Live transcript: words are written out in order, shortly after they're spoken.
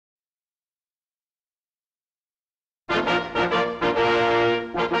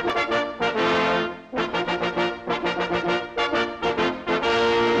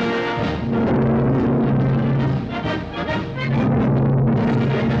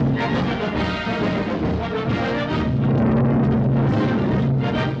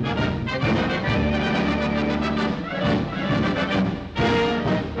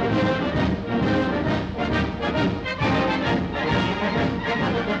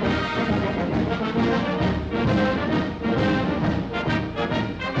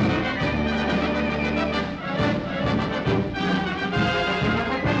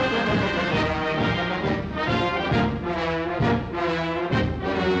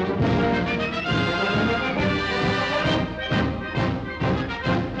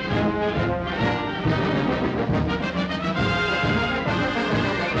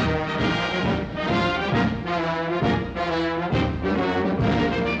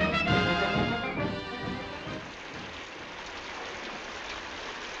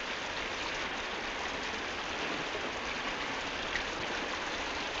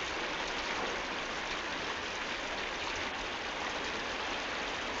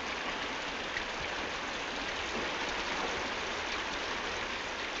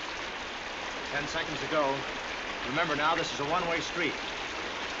10 seconds to go. Remember now, this is a one-way street.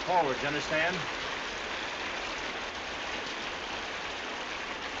 Forward, you understand?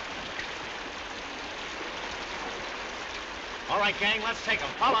 All right, gang, let's take them.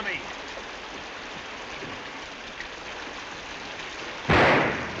 Follow me.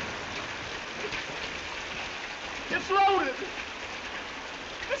 It's loaded.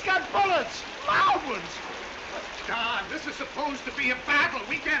 It's got bullets, loud ones. Don, this is supposed to be a battle.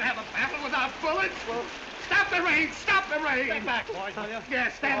 We can't have a battle without bullets. Well, stop the rain! Stop the rain! Stand back, boys, will you?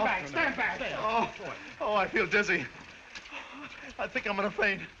 Yeah, stand back, stand back. Oh, I feel dizzy. I think I'm gonna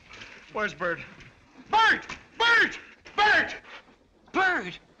faint. Where's Bert? Bert! Bert! Bert!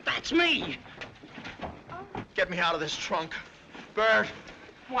 Bert, that's me. Get me out of this trunk. Bert!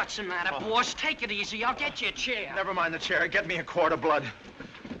 What's the matter, boss? Take it easy. I'll get you a chair. Never mind the chair. Get me a quart of blood.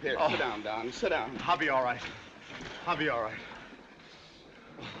 Here, sit down, Don. Sit down. I'll be all right. I'll be all right.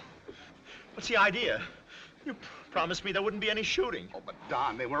 What's the idea? You promised me there wouldn't be any shooting. Oh, but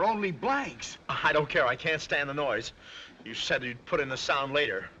Don, they were only blanks. I don't care. I can't stand the noise. You said you'd put in the sound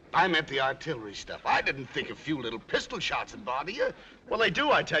later. I meant the artillery stuff. I didn't think a few little pistol shots would bother you. Well, they do,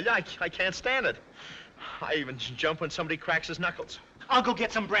 I tell you. I can't stand it. I even jump when somebody cracks his knuckles. I'll go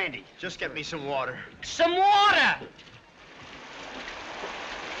get some brandy. Just get me some water. Some water!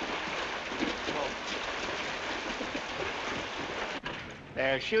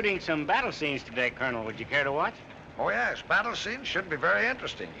 They're shooting some battle scenes today, Colonel. Would you care to watch? Oh, yes. Battle scenes should be very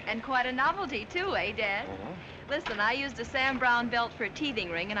interesting. And quite a novelty, too, eh, Dad? Listen, I used a Sam Brown belt for a teething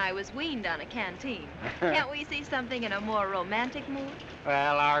ring, and I was weaned on a canteen. Can't we see something in a more romantic mood?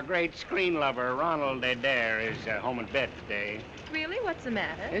 Well, our great screen lover, Ronald Adair, is home in bed today. Really? What's the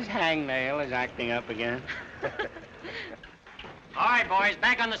matter? His hangnail is acting up again. All right, boys,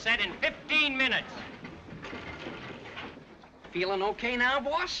 back on the set in 15 minutes. Feeling okay now,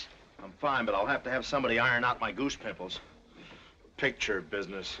 boss? I'm fine, but I'll have to have somebody iron out my goose pimples. Picture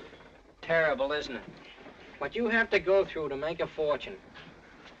business. Terrible, isn't it? What you have to go through to make a fortune.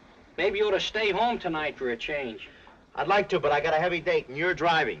 Maybe you ought to stay home tonight for a change. I'd like to, but I got a heavy date, and you're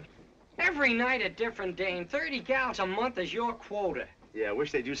driving. Every night a different dame. 30 gals a month is your quota. Yeah, I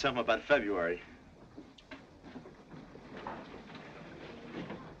wish they'd do something about February.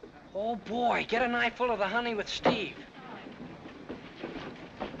 Oh, boy, get a night full of the honey with Steve.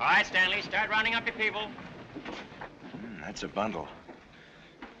 All right, Stanley, start rounding up your people. That's a bundle.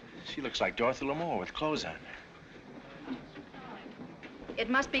 She looks like Dorothy Lamour with clothes on. It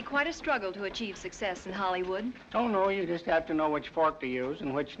must be quite a struggle to achieve success in Hollywood. Oh, no, you just have to know which fork to use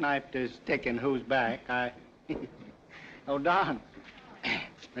and which knife to stick in whose back. Oh, Don.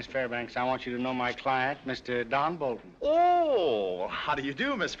 Miss Fairbanks, I want you to know my client, Mr. Don Bolton. Oh, how do you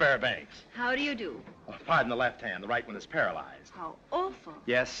do, Miss Fairbanks? How do you do? Oh, pardon the left hand. The right one is paralyzed. How awful.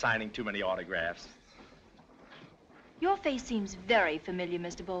 Yes, signing too many autographs. Your face seems very familiar,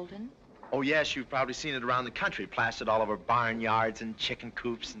 Mr. Bolton. Oh, yes, you've probably seen it around the country, plastered all over barnyards and chicken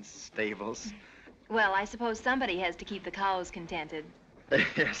coops and stables. Well, I suppose somebody has to keep the cows contented.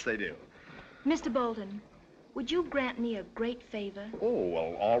 Yes, they do. Mr. Bolton, would you grant me a great favor? Oh,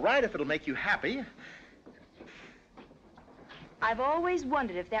 well, all right, if it'll make you happy. I've always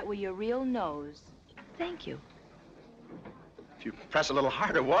wondered if that were your real nose. Thank you. If you press a little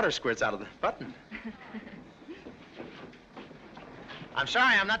harder, water squirts out of the button. I'm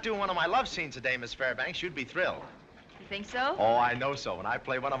sorry I'm not doing one of my love scenes today, Miss Fairbanks. You'd be thrilled. You think so? Oh, I know so. When I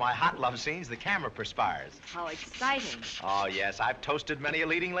play one of my hot love scenes, the camera perspires. How exciting. Oh, yes, I've toasted many a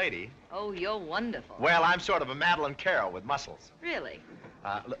leading lady. Oh, you're wonderful. Well, I'm sort of a Madeline Carroll with muscles. Really?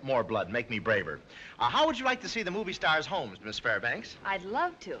 More blood, make me braver. How would you like to see the movie stars' homes, Miss Fairbanks? I'd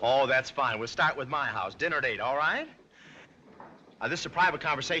love to. Oh, that's fine. We'll start with my house. Dinner at 8, all right? This is a private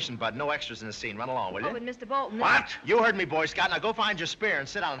conversation, Bud. No extras in the scene. Run along, will you? Oh, but Mr. Bolton... What? You heard me, Boy Scout. Now go find your spear and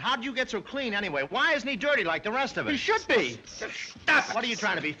sit down. How'd you get so clean anyway? Why isn't he dirty like the rest of us? He should be. Stop it. What are you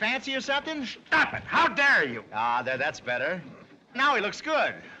trying to be, fancy or something? Stop it. How dare you? There, that's better. Now he looks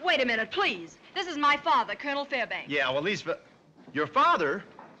good. Wait a minute, please. This is my father, Colonel Fairbanks. Yeah, well, your father?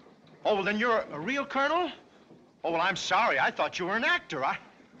 Oh, well, then you're a real colonel? Oh, well, I'm sorry. I thought you were an actor.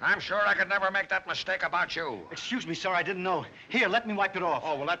 I'm sure I could never make that mistake about you. Excuse me, sir, I didn't know. Here, let me wipe it off.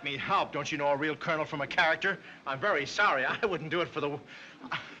 Oh, well, let me help. Don't you know a real colonel from a character? I'm very sorry. I wouldn't do it for the...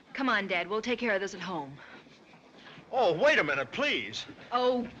 Come on, Dad. We'll take care of this at home. Oh, wait a minute, please.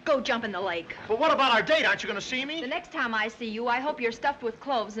 Oh, go jump in the lake. But what about our date? Aren't you going to see me? The next time I see you, I hope you're stuffed with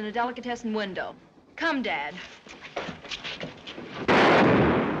cloves in a delicatessen window. Come, Dad.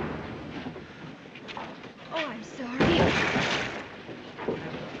 Oh, I'm sorry.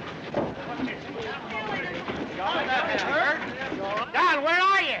 Don, where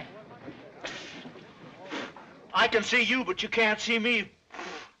are you? can see you, but you can't see me.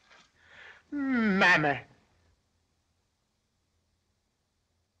 Mamma.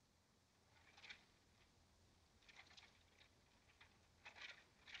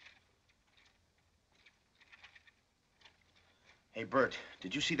 Hey, Bert,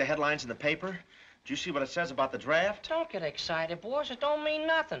 did you see the headlines in the paper? Did you see what it says about the draft? Don't get excited, boss. It don't mean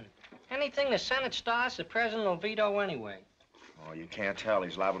nothing. Anything the Senate starts, the president will veto anyway. Oh, you can't tell.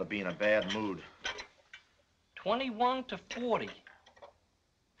 He's liable to be in a bad mood. 21 to 40.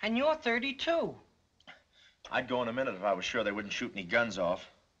 And you're 32. I'd go in a minute if I was sure they wouldn't shoot any guns off.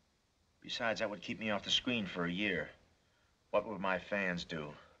 Besides, that would keep me off the screen for a year. What would my fans do?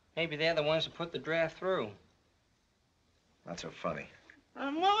 Maybe they're the ones that put the draft through. Not so funny.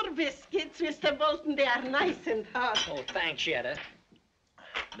 More biscuits, Mr. Bolton. They are nice and hot. Oh, thanks, Yetta.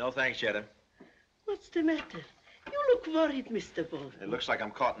 No thanks, Yetta. What's the matter? You look worried, Mr. Bolton. It looks like I'm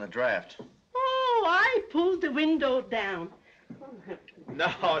caught in the draft. Oh, I pulled the window down.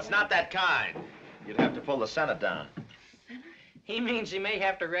 No, it's not that kind. You'd have to pull the Senate down. He means he may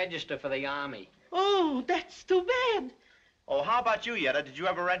have to register for the Army. Oh, that's too bad. Oh, how about you, Yetta? Did you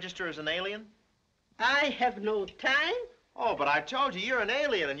ever register as an alien? I have no time. Oh, but I told you, you're an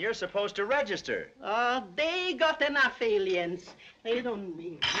alien and you're supposed to register. Oh, they got enough aliens. They don't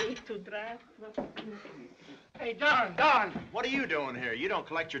need me to drive. Hey, Don. What are you doing here? You don't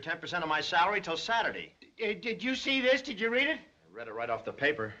collect your 10% of my salary till Saturday. Did you see this? Did you read it? I read it right off the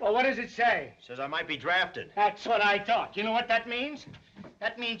paper. Well, what does it say? It says I might be drafted. That's what I thought. You know what that means?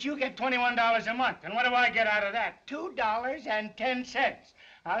 That means you get $21 a month. And what do I get out of that? $2.10.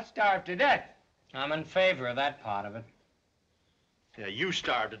 I'll starve to death. I'm in favor of that part of it. Yeah, you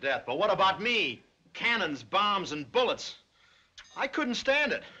starved to death, but what about me? Cannons, bombs, and bullets. I couldn't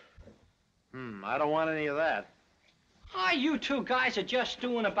stand it. I don't want any of that. Ah, you two guys are just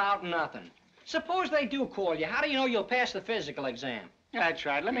doing about nothing. Suppose they do call you. How do you know you'll pass the physical exam? That's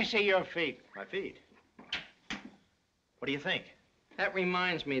right. Let me see your feet. My feet. What do you think? That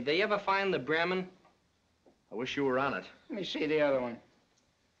reminds me, they ever find the Bremen? I wish you were on it. Let me see the other one.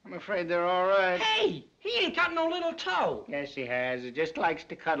 I'm afraid they're all right. Hey, he ain't got no little toe. Yes, he has. He just likes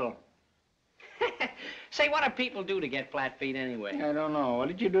to cuddle. Say, what do people do to get flat feet anyway? I don't know. What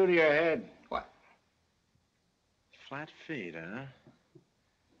did you do to your head? What? Flat feet, huh?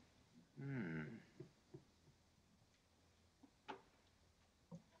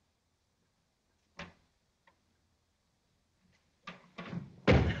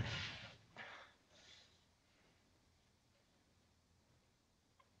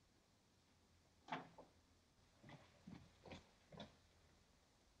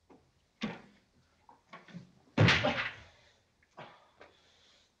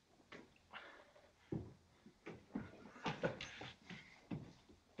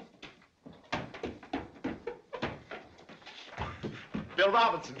 Bill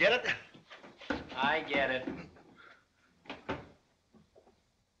Robinson, get it? I get it.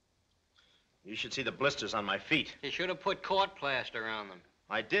 You should see the blisters on my feet. You should have put court plaster on them.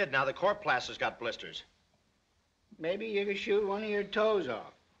 I did. Now the court plaster's got blisters. Maybe you could shoot one of your toes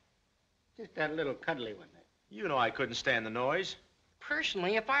off. Just that little cuddly one. You know I couldn't stand the noise.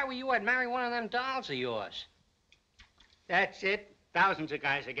 Personally, if I were you, I'd marry one of them dolls of yours. That's it. Thousands of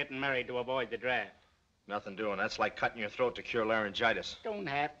guys are getting married to avoid the draft. Nothing doing. That's like cutting your throat to cure laryngitis. Don't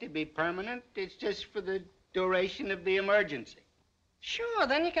have to be permanent. It's just for the duration of the emergency. Sure,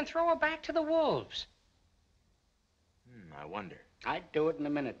 then you can throw her back to the wolves. I wonder. I'd do it in a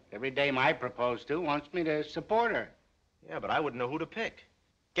minute. Every dame I propose to wants me to support her. Yeah, but I wouldn't know who to pick.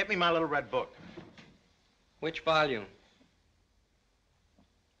 Get me my little red book. Which volume?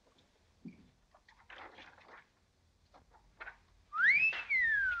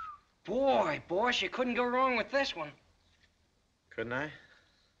 Boy, boss, you couldn't go wrong with this one. Couldn't I?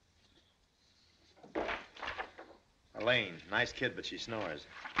 Elaine, nice kid, but she snores.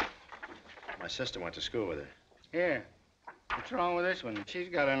 My sister went to school with her. Here. What's wrong with this one? She's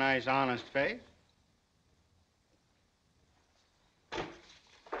got a nice, honest face.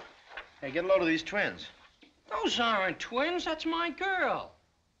 Hey, get a load of these twins. Those aren't twins. That's my girl.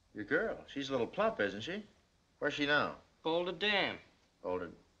 Your girl? She's a little plump, isn't she? Where's she now? Boulder Dam.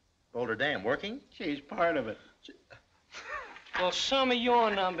 Boulder Dam, working? She's part of it. Well, some of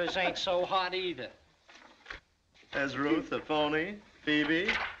your numbers ain't so hot either. There's Ruth, a phony. Phoebe.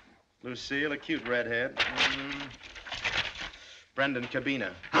 Lucille, a cute redhead. Brendan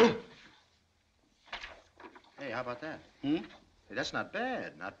Cabina. Hey, how about that? Hey, that's not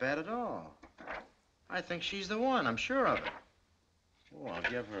bad. Not bad at all. I think she's the one. I'm sure of it. Oh,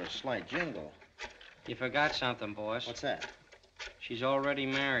 I'll give her a slight jingle. You forgot something, boss. What's that? She's already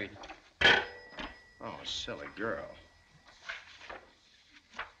married. Oh, silly girl.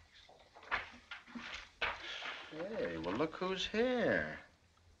 Hey, well, look who's here.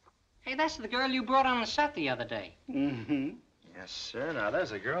 Hey, that's the girl you brought on the set the other day. Mm-hmm. Yes, sir. Now,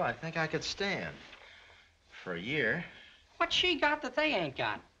 there's a girl I think I could stand. For a year. What's she got that they ain't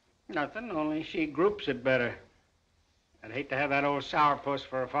got? Nothing, only she groups it better. I'd hate to have that old sourpuss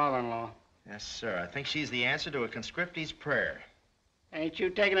for a father-in-law. Yes, sir. I think she's the answer to a conscriptee's prayer. Ain't you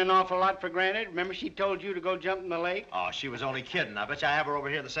taking an awful lot for granted? Remember she told you to go jump in the lake? Oh, she was only kidding. I bet you I have her over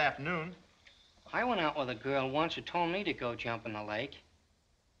here this afternoon. I went out with a girl once who told me to go jump in the lake.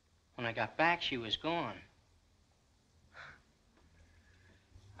 When I got back, she was gone.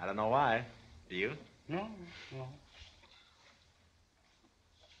 I don't know why. Do you? No.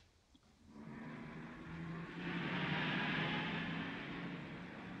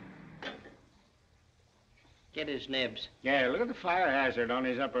 Get his nibs. Yeah, look at the fire hazard on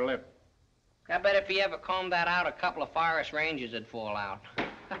his upper lip. I bet if he ever combed that out, a couple of Forest Rangers would fall out.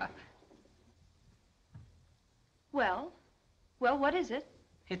 Well, what is it?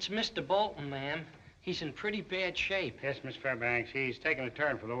 It's Mr. Bolton, ma'am. He's in pretty bad shape. Yes, Miss Fairbanks, he's taking a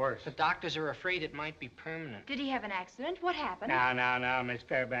turn for the worse. The doctors are afraid it might be permanent. Did he have an accident? What happened? Now, Miss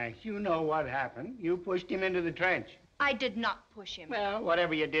Fairbanks, you know what happened. You pushed him into the trench. I did not push him. Well,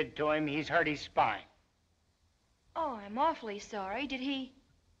 whatever you did to him, he's hurt his spine. Oh, I'm awfully sorry. Did he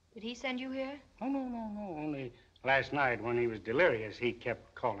send you here? Oh, no. Only last night when he was delirious, he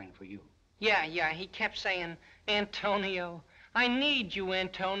kept calling for you. Yeah, he kept saying, Antonio, I need you,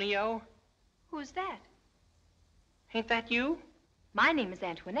 Antonio. Who's that? Ain't that you? My name is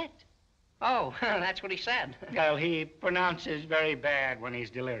Antoinette. Oh, that's what he said. Well, he pronounces very bad when he's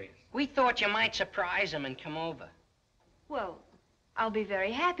delirious. We thought you might surprise him and come over. Well, I'll be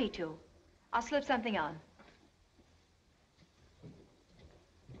very happy to. I'll slip something on.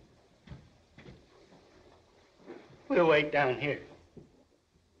 We'll wait down here.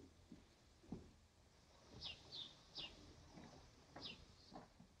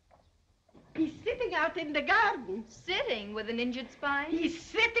 He's sitting out in the garden. Sitting with an injured spine? He's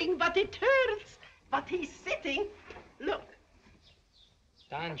sitting, but it hurts. But he's sitting. Look.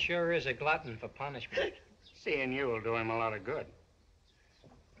 Don sure is a glutton for punishment. Seeing you will do him a lot of good.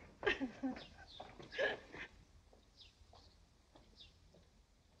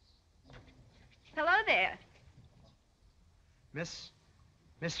 Hello there. Miss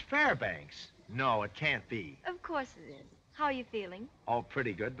Fairbanks. No, it can't be. Of course it is. How are you feeling? Oh,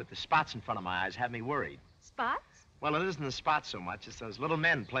 pretty good, but the spots in front of my eyes have me worried. Spots? Well, it isn't the spots so much. It's those little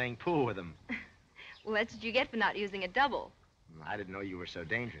men playing pool with them. Well, that's what you get for not using a double. I didn't know you were so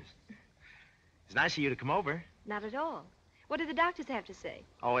dangerous. It's nice of you to come over. Not at all. What do the doctors have to say?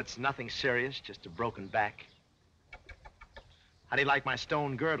 Oh, it's nothing serious, just a broken back. How do you like my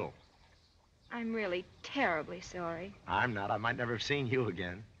stone girdle? I'm really terribly sorry. I'm not. I might never have seen you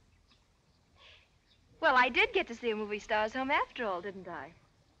again. Well, I did get to see a movie star's home after all, didn't I?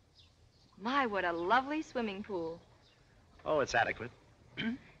 My, what a lovely swimming pool. Oh, it's adequate.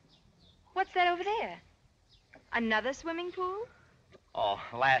 What's that over there? Another swimming pool? Oh,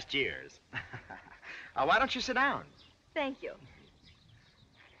 last year's. Why don't you sit down? Thank you.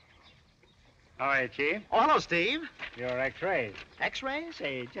 All right, Chief. Oh, hello, Steve. Your x-rays. X-rays?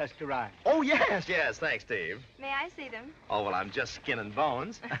 Say, just arrived. Oh, yes. Thanks, Steve. May I see them? Oh, well, I'm just skin and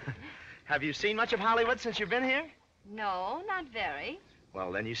bones. Have you seen much of Hollywood since you've been here? No, not very.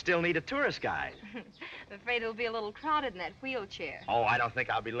 Well, then you still need a tourist guide. I'm afraid it'll be a little crowded in that wheelchair. Oh, I don't think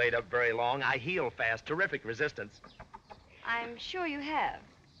I'll be laid up very long. I heal fast. Terrific resistance. I'm sure you have.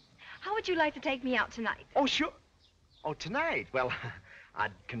 How would you like to take me out tonight? Oh, sure. Oh, tonight? Well, I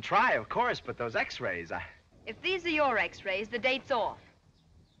can try, of course, but those x-rays, If these are your x-rays, the date's off.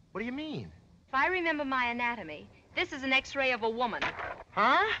 What do you mean? If I remember my anatomy, this is an x-ray of a woman.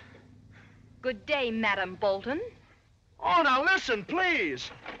 Huh? Good day, Madam Bolton. Oh, now listen, please.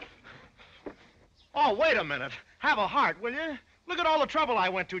 Oh, wait a minute. Have a heart, will you? Look at all the trouble I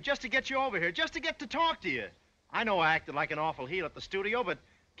went to just to get you over here, just to get to talk to you. I know I acted like an awful heel at the studio, but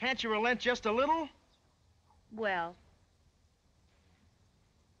can't you relent just a little? Well,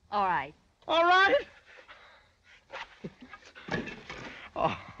 all right. All right?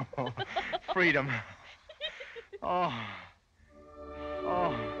 Oh, freedom. Oh.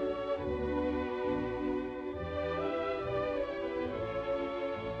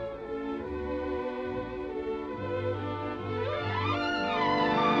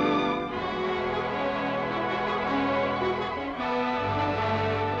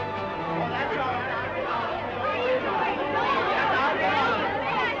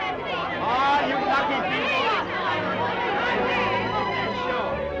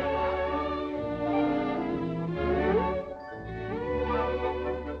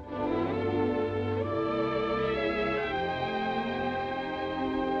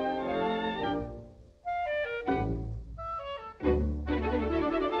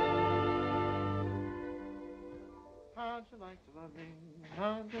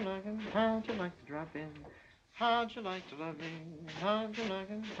 How'd you like to love me? How'd you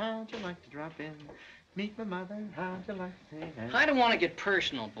like to drop in? Meet my mother, how'd you like to say that? I don't want to get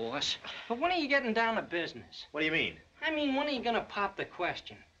personal, boss, but when are you getting down to business? What do you mean? I mean, when are you gonna pop the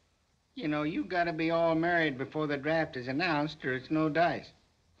question? You know, you gotta be all married before the draft is announced, or it's no dice.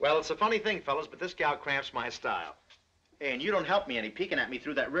 Well, it's a funny thing, fellas, but this gal cramps my style. Hey, and you don't help me any peeking at me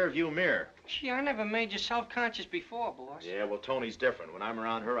through that rear view mirror. Gee, I never made you self-conscious before, boss. Yeah, well, Tony's different. When I'm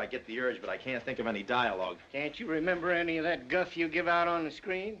around her, I get the urge, but I can't think of any dialogue. Can't you remember any of that guff you give out on the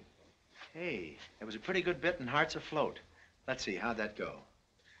screen? Hey, it was a pretty good bit in Hearts Afloat. Let's see, how'd that go?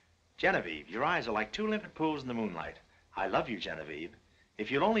 Genevieve, your eyes are like two limpid pools in the moonlight. I love you, Genevieve.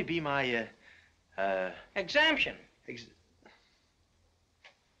 If you'll only be my, Exemption.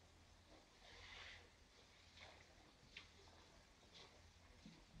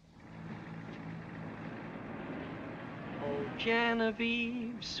 Oh,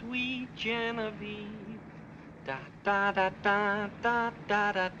 Genevieve, sweet Genevieve. Da da da da da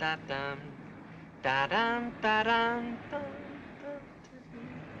da da da dum. Da dum da dum da.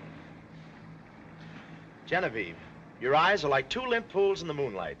 Genevieve, your eyes are like two limp pools in the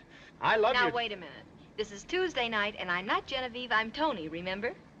moonlight. I love you. Now, wait a minute. This is Tuesday night, and I'm not Genevieve, I'm Tony,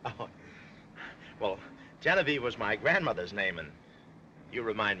 remember? Oh, well, Genevieve was my grandmother's name, and you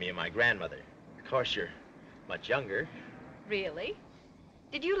remind me of my grandmother. Of course, you're much younger. Really?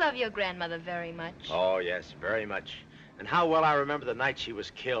 Did you love your grandmother very much? Oh, yes, very much. And how well I remember the night she was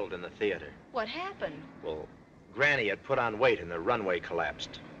killed in the theater. What happened? Well, Granny had put on weight and the runway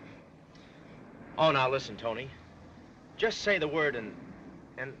collapsed. Oh, now listen, Tony. Just say the word and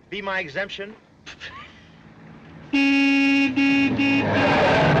be my exemption.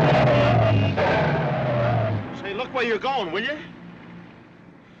 Say, look where you're going, will you?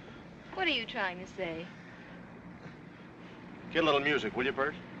 What are you trying to say? Get a little music, will you,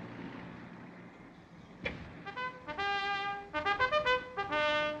 Bert?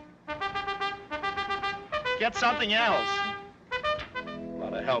 Get something else.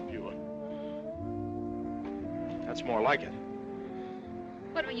 Ought to help you. That's more like it.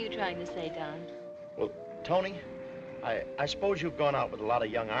 What were you trying to say, Don? Well, Tony, I suppose you've gone out with a lot of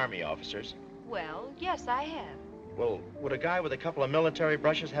young Army officers. Well, yes, I have. Well, would a guy with a couple of military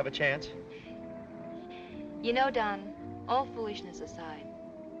brushes have a chance? You know, Don, all foolishness aside,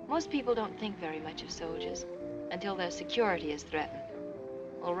 most people don't think very much of soldiers until their security is threatened.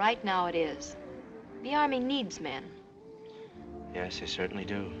 Well, right now it is. The Army needs men. Yes, they certainly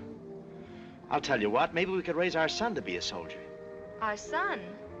do. I'll tell you what, maybe we could raise our son to be a soldier. Our son?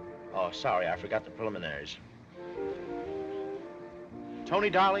 Oh, sorry, I forgot the preliminaries. Tony,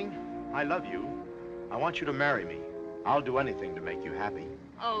 darling, I love you. I want you to marry me. I'll do anything to make you happy.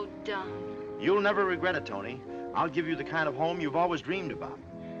 Oh, Don. You'll never regret it, Tony. I'll give you the kind of home you've always dreamed about.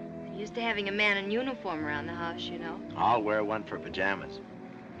 I'm used to having a man in uniform around the house, you know. I'll wear one for pajamas.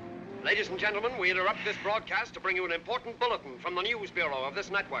 Ladies and gentlemen, we interrupt this broadcast to bring you an important bulletin from the News Bureau of this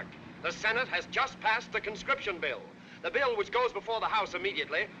network. The Senate has just passed the conscription bill. The bill, which goes before the House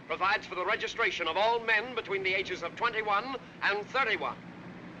immediately, provides for the registration of all men between the ages of 21 and 31.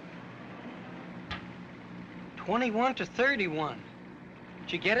 21 to 31.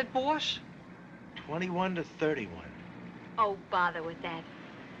 Did you get it, boss? 21 to 31. Oh, bother with that.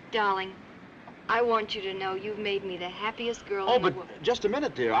 Darling, I want you to know you've made me the happiest girl Oh, in the but world. just a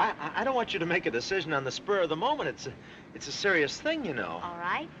minute, dear. I don't want you to make a decision on the spur of the moment. It's a serious thing, you know. All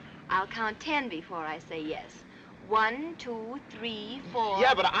right. I'll count 10 before I say yes. 1, 2, 3, 4...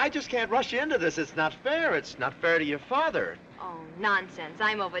 Yeah, but I just can't rush you into this. It's not fair. It's not fair to your father. Oh, nonsense.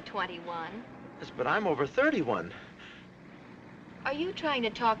 I'm over 21. Yes, but I'm over 31. Are you trying to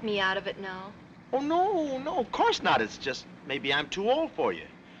talk me out of it now? Oh, no, of course not. It's just maybe I'm too old for you.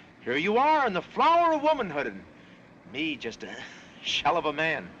 Here you are in the flower of womanhood, and me just a shell of a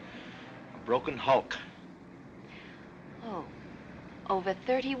man. A broken hulk. Oh, over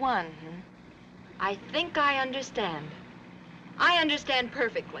 31, I think I understand. I understand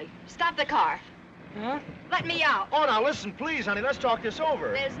perfectly. Stop the car. Huh? Let me out. Oh, now listen, please, honey. Let's talk this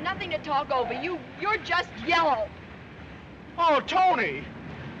over. There's nothing to talk over. You're just yellow. Oh, Tony!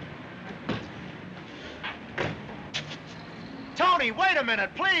 Tony, wait a minute,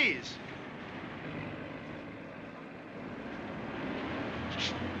 please!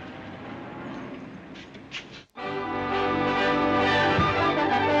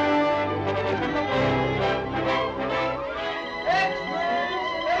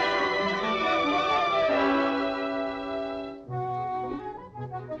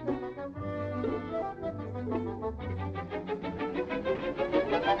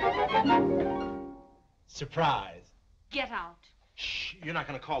 Surprise. Get out. Shh, you're not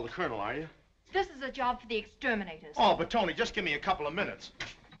going to call the colonel, are you? This is a job for the exterminators. Oh, but Tony, just give me a couple of minutes.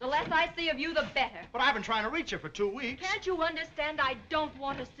 The less I see of you, the better. But I've been trying to reach you for 2 weeks. Can't you understand I don't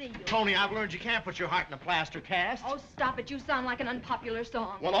want to see you? Tony, I've learned you can't put your heart in a plaster cast. Oh, stop it. You sound like an unpopular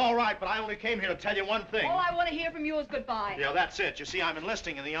song. Well, all right, but I only came here to tell you one thing. All I want to hear from you is goodbye. Yeah, that's it. You see, I'm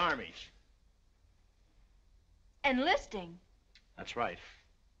enlisting in the Army. Enlisting? That's right.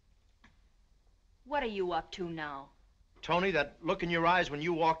 What are you up to now? Tony, that look in your eyes when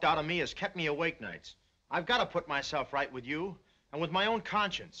you walked out of me has kept me awake nights. I've got to put myself right with you and with my own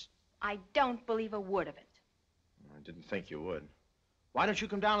conscience. I don't believe a word of it. I didn't think you would. Why don't you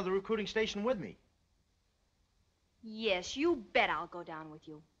come down to the recruiting station with me? Yes, you bet I'll go down with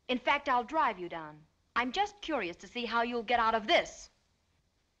you. In fact, I'll drive you down. I'm just curious to see how you'll get out of this.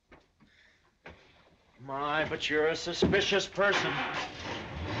 My, but you're a suspicious person.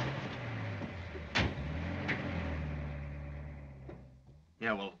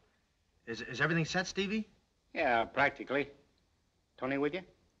 Yeah, well, is everything set, Stevie? Yeah, practically. Tony with you?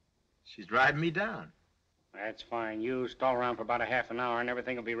 She's driving me down. That's fine. You stall around for about a half an hour and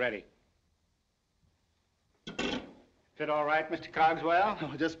everything will be ready. Fit all right, Mr. Cogswell?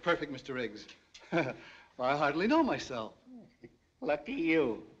 Oh, just perfect, Mr. Riggs. Well, I hardly know myself. Lucky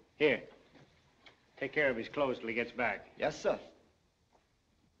you. Here. Take care of his clothes till he gets back. Yes, sir.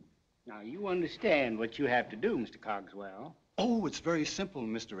 Now, you understand what you have to do, Mr. Cogswell. Oh, it's very simple,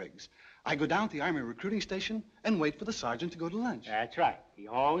 Mr. Riggs. I go down to the Army recruiting station and wait for the sergeant to go to lunch. That's right. He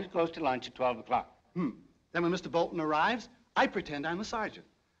always goes to lunch at 12 o'clock. Then when Mr. Bolton arrives, I pretend I'm the sergeant.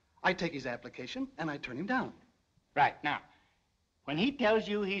 I take his application and I turn him down. Right. Now, when he tells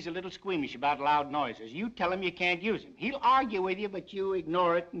you he's a little squeamish about loud noises, you tell him you can't use him. He'll argue with you, but you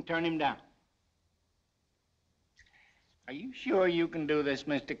ignore it and turn him down. Are you sure you can do this,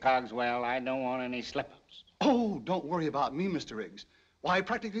 Mr. Cogswell? I don't want any slip-ups. Oh, don't worry about me, Mr. Riggs. Why, I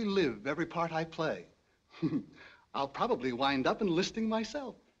practically live every part I play. I'll probably wind up enlisting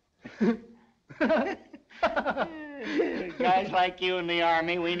myself. Guys like you in the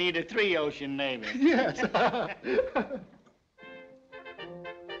Army, we need a 3-ocean Navy. Yes.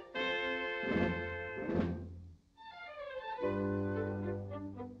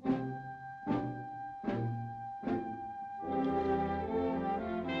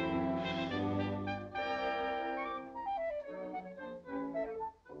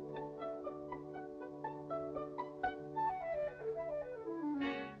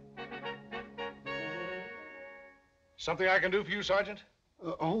 Something I can do for you, Sergeant?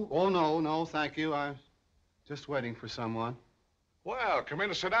 No, thank you. I'm just waiting for someone. Well, come in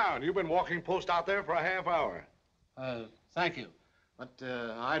and sit down. You've been walking post out there for a half hour. Thank you. But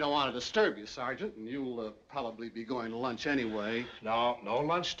I don't want to disturb you, Sergeant, and you'll probably be going to lunch anyway. No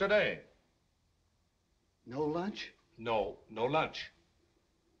lunch today. No lunch? No lunch.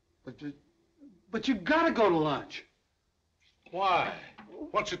 But you gotta go to lunch. Why?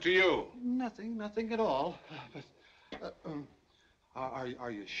 What's it to you? Nothing at all. Are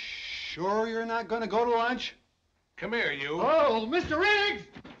you sure you're not going to go to lunch? Come here, you. Oh, Mr. Riggs!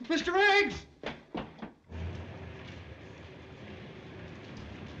 Mr. Riggs!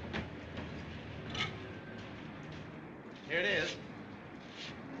 Here it is.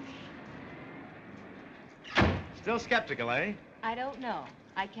 Still skeptical, eh? I don't know.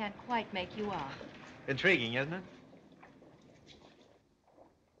 I can't quite make you out. Intriguing, isn't it?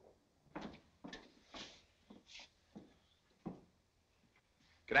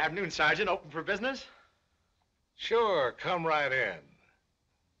 Good afternoon, Sergeant. Open for business? Sure, come right in.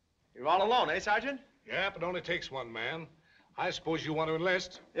 You're all alone, eh, Sergeant? Yep, it only takes one man. I suppose you want to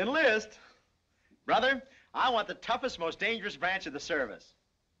enlist? Enlist? Brother, I want the toughest, most dangerous branch of the service.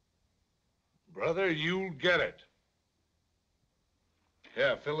 Brother, you'll get it.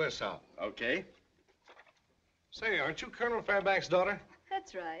 Here, fill this out. Okay. Say, aren't you Colonel Fairbanks' daughter?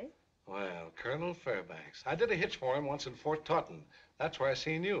 That's right. Well, Colonel Fairbanks. I did a hitch for him once in Fort Taunton. That's where I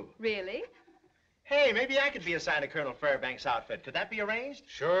seen you. Really? Hey, maybe I could be assigned to Colonel Fairbanks' outfit. Could that be arranged?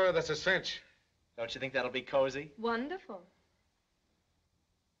 Sure, that's a cinch. Don't you think that'll be cozy? Wonderful.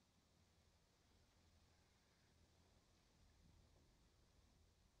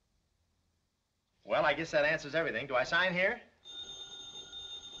 Well, I guess that answers everything. Do I sign here?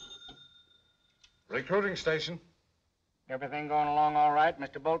 Recruiting station. Everything going along all right?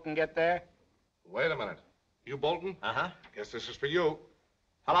 Mr. Bolton get there? Wait a minute. You Bolton? Uh-huh. Guess this is for you.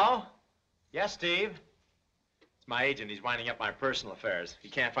 Hello? Yes, Steve? It's my agent. He's winding up my personal affairs. He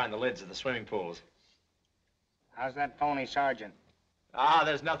can't find the lids of the swimming pools. How's that phony sergeant?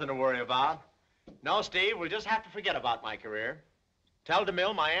 There's nothing to worry about. No, Steve, we'll just have to forget about my career. Tell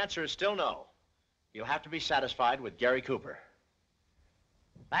DeMille my answer is still no. You'll have to be satisfied with Gary Cooper.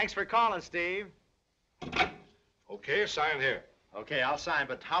 Thanks for calling, Steve. Okay, sign here. Okay, I'll sign,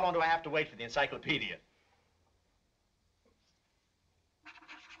 but how long do I have to wait for the encyclopedia?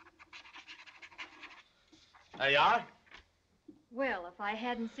 There you are. Well, if I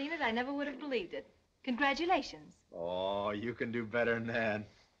hadn't seen it, I never would have believed it. Congratulations. Oh, you can do better than that.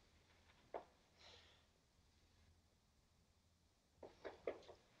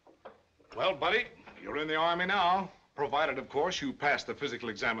 Well, buddy, you're in the Army now, provided, of course, you pass the physical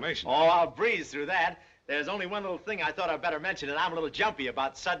examination. Oh, I'll breeze through that. There's only one little thing I thought I'd better mention, and I'm a little jumpy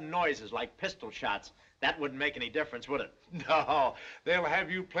about sudden noises like pistol shots. That wouldn't make any difference, would it? No, they'll have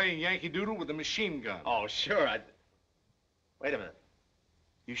you playing Yankee Doodle with a machine gun. Oh, sure. Wait a minute.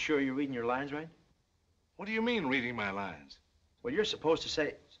 You sure you're reading your lines right? What do you mean, reading my lines? Well, you're supposed to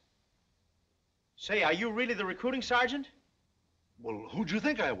say... Say, are you really the recruiting sergeant? Well, who'd you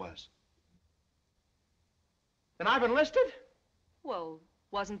think I was? Then I've enlisted? Well,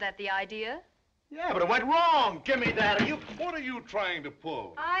 wasn't that the idea? Yeah, but it went wrong. Give me that. What are you trying to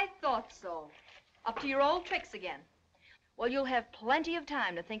pull? I thought so. Up to your old tricks again. Well, you'll have plenty of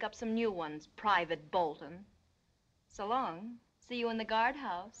time to think up some new ones, Private Bolton. So long. See you in the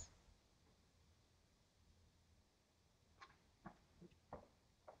guardhouse.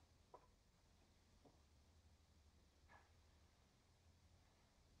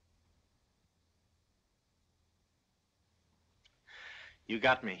 You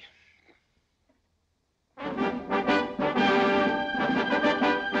got me.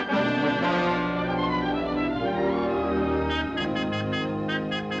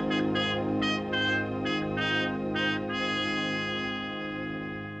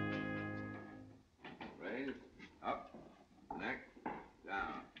 Raise, up, neck, down,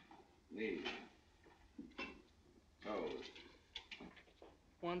 knees, toes.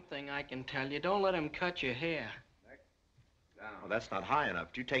 One thing I can tell you, don't let him cut your hair. Well, that's not high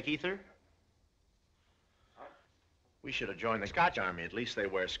enough. Do you take ether? We should have joined the Scotch Army. At least they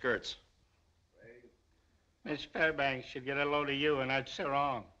wear skirts. Miss Fairbanks should get a load of you, and that's so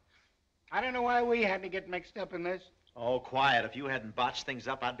wrong. I don't know why we had to get mixed up in this. Oh, quiet. If you hadn't botched things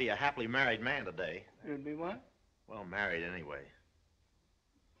up, I'd be a happily married man today. You'd be what? Well, married anyway.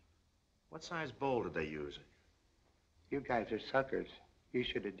 What size bowl did they use? You guys are suckers. You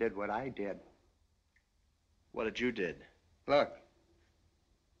should have did what I did. What did you did? Look.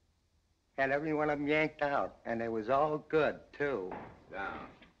 Had every one of them yanked out, and they was all good, too. Down.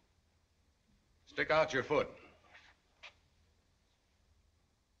 Stick out your foot.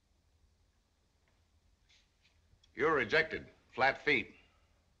 You're rejected. Flat feet.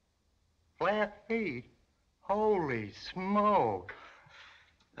 Flat feet? Holy smoke.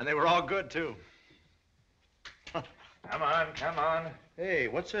 And they were all good, too. Come on, come on. Hey,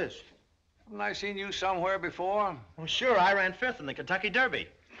 what's this? Haven't I seen you somewhere before? Oh, sure. I ran 5th in the Kentucky Derby.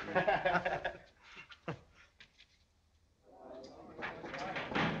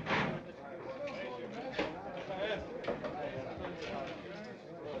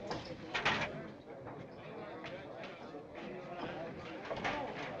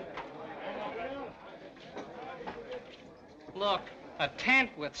 Look, a tent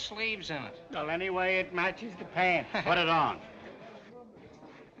with sleeves in it. Well, anyway, it matches the pants. Put it on.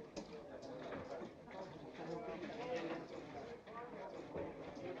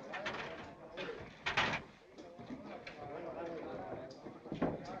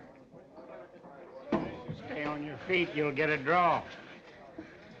 Stay on your feet, you'll get a draw.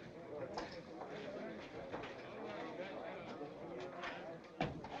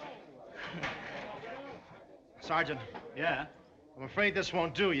 Sergeant. Yeah? I'm afraid this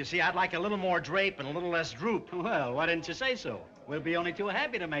won't do. You see, I'd like a little more drape and a little less droop. Well, why didn't you say so? We'll be only too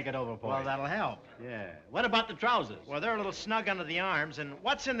happy to make it over for Well, you. that'll help. Yeah. What about the trousers? Well, they're a little snug under the arms. And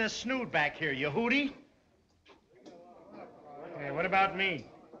what's in this snood back here, you hootie? Hey, what about me?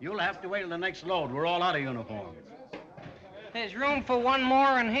 You'll have to wait till the next load. We're all out of uniforms. There's room for one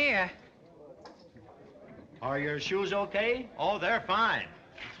more in here. Are your shoes okay? Oh, they're fine.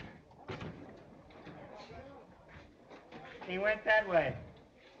 He went that way.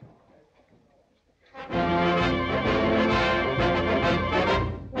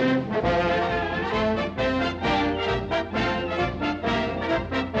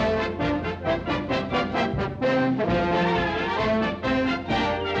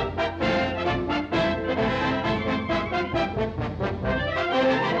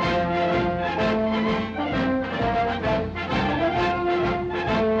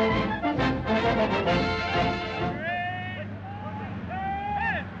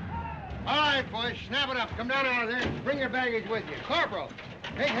 Snap it up. Come down out of there and bring your baggage with you. Corporal,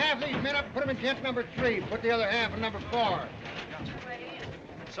 take half these men up and put them in tent number 3. Put the other half in number 4.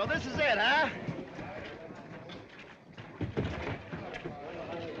 So this is it, huh?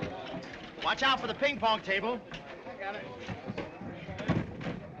 Watch out for the ping pong table. I got it.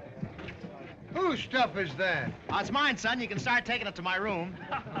 Whose stuff is that? Oh, it's mine, son. You can start taking it to my room.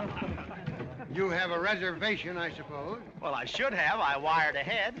 You have a reservation, I suppose. Well, I should have. I wired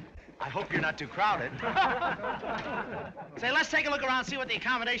ahead. I hope you're not too crowded. Say, let's take a look around and see what the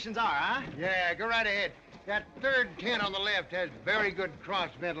accommodations are, huh? Yeah, go right ahead. That third tent on the left has very good cross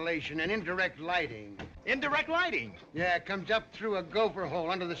ventilation and indirect lighting. Indirect lighting? Yeah, it comes up through a gopher hole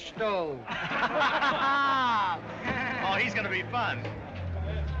under the stove. Oh, he's gonna be fun.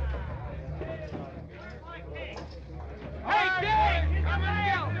 Hey, gang! Here's the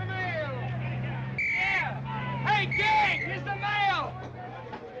mail! Yeah! Hey, gang! Here's the mail!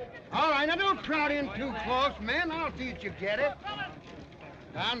 All right, now don't crowd in too close, men. I'll see that you get it.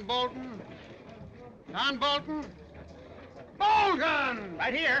 Don Bolton. Don Bolton. Bolton!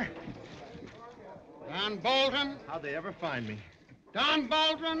 Right here. Don Bolton. How'd they ever find me? Don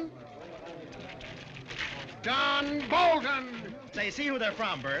Bolton. Don Bolton. Say, see who they're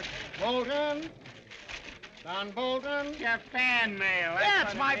from, Bert. Bolton. Don Bolton. Your fan mail. Yeah,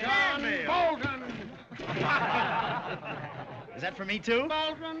 it's my fan Don mail. Bolton. Is that for me, too?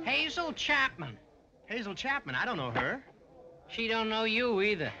 Bolton. Hazel Chapman. Hazel Chapman. I don't know her. She don't know you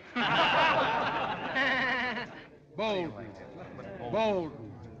either. Bolton.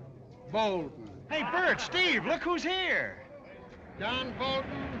 Bolton. Bolton. Hey, Bert, Steve, look who's here. Don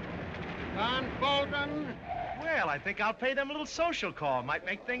Bolton. Don Bolton. Well, I think I'll pay them a little social call. Might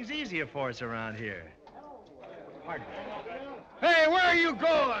make things easier for us around here. Pardon me. Hey, where are you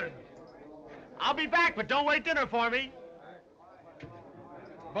going? I'll be back, but don't wait dinner for me.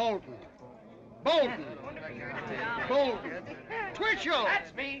 Bolton. Bolton. Bolton. Twitchell.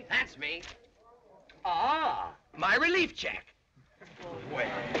 That's me. That's me. Ah, my relief check. Well.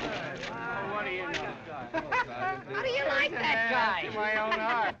 What do you know? How do you like that guy? To my own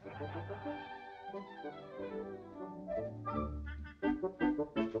heart.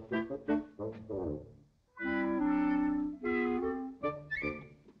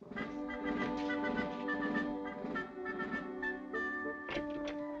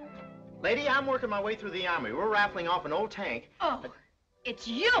 Lady, I'm working my way through the army. We're raffling off an old tank. Oh, it's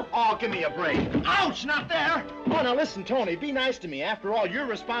you! Oh, give me a break. Ouch, not there! Oh, now listen, Tony, be nice to me. After all, you're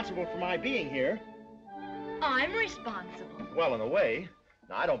responsible for my being here. I'm responsible. Well, in a way.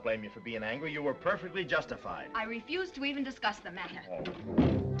 Now, I don't blame you for being angry. You were perfectly justified. I refuse to even discuss the matter. Oh,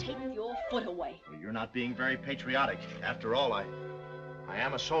 Take your foot away. well, you're not being very patriotic. After all, I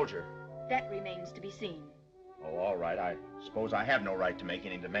am a soldier. That remains to be seen. Oh, all right. I suppose I have no right to make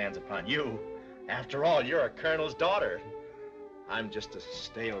any demands upon you. After all, you're a colonel's daughter. I'm just a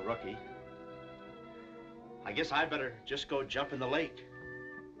stale rookie. I guess I'd better just go jump in the lake.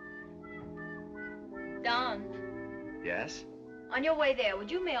 Don, Yes? on your way there,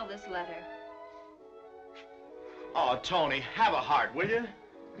 would you mail this letter? Oh, Tony, have a heart, will you?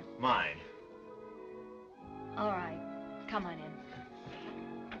 Mine. All right. Come on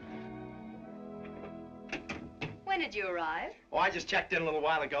in. When did you arrive? Oh, I just checked in a little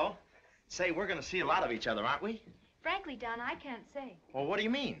while ago. Say, we're gonna see a lot of each other, aren't we? Frankly, Don, I can't say. Well, what do you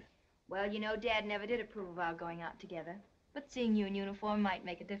mean? Well, you know, Dad never did approve of our going out together. But seeing you in uniform might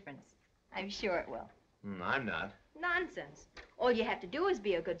make a difference. I'm sure it will. I'm not. Nonsense. All you have to do is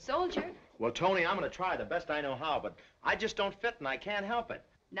be a good soldier. Well, Tony, I'm gonna try the best I know how, but I just don't fit and I can't help it.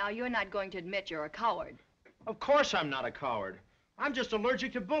 Now, you're not going to admit you're a coward. Of course I'm not a coward. I'm just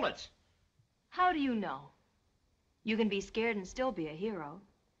allergic to bullets. How do you know? You can be scared and still be a hero.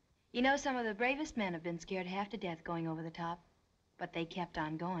 You know, some of the bravest men have been scared half to death going over the top, but they kept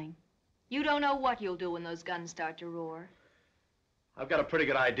on going. You don't know what you'll do when those guns start to roar. I've got a pretty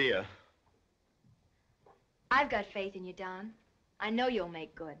good idea. I've got faith in you, Don. I know you'll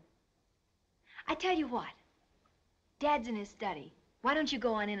make good. I tell you what, Dad's in his study. Why don't you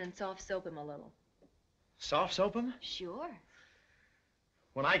go on in and soft soap him a little? Soft soap him? Sure.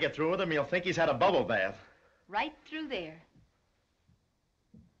 When I get through with him, he'll think he's had a bubble bath. Right through there.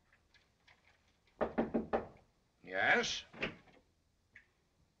 Yes?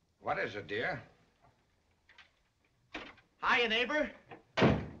 What is it, dear? Hiya, neighbor.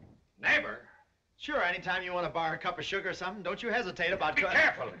 Neighbor? Sure, anytime you want to borrow a cup of sugar or something, don't you hesitate about... Be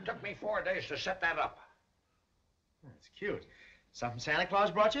careful. It took me 4 days to set that up. That's cute. Something Santa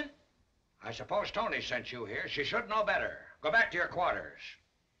Claus brought you? I suppose Tony sent you here. She should know better. Go back to your quarters.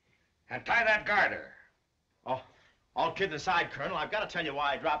 And tie that garter. Oh, all kidding aside, Colonel, I've got to tell you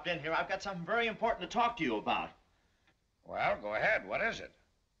why I dropped in here. I've got something very important to talk to you about. Well, go ahead. What is it?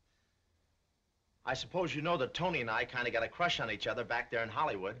 I suppose you know that Tony and I kind of got a crush on each other back there in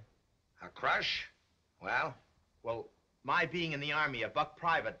Hollywood. A crush? Well? Well, my being in the Army, a buck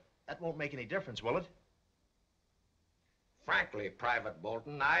private, that won't make any difference, will it? Frankly, Private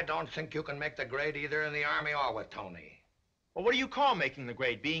Bolton, I don't think you can make the grade either in the Army or with Tony. Well, what do you call making the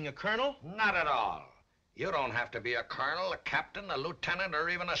grade? Being a colonel? Not at all. You don't have to be a colonel, a captain, a lieutenant, or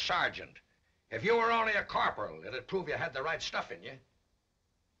even a sergeant. If you were only a corporal, it'd prove you had the right stuff in you.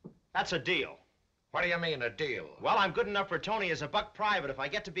 That's a deal. What do you mean, a deal? Well, I'm good enough for Tony as a buck private. If I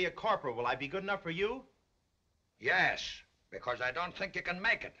get to be a corporal, will I be good enough for you? Yes, because I don't think you can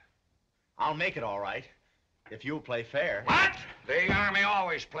make it. I'll make it all right, if you'll play fair. What? The Army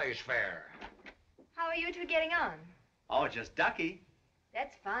always plays fair. How are you two getting on? Oh, just ducky.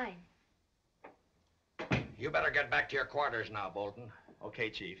 That's fine. You better get back to your quarters now, Bolton. Okay,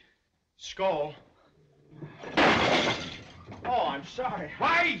 Chief. Skull. Oh, I'm sorry.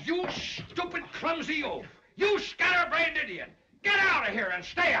 Why, you stupid, clumsy oaf! You scatterbrained idiot! Get out of here and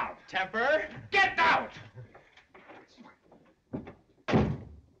stay out! Temper? Get out!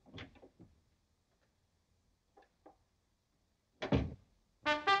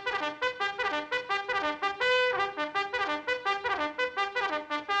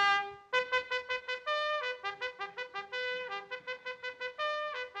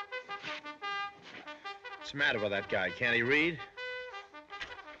 What's the matter with that guy? Can't he read?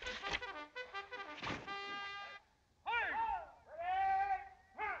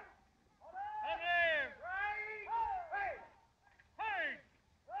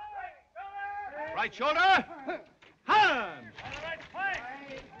 Right shoulder. Hands.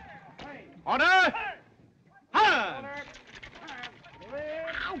 Order. Hands.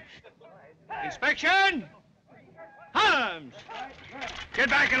 Inspection. Hands. Get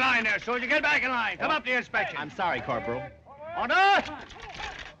back in line there, soldier. Get back in line. Come up to the inspection. I'm sorry, Corporal. Order.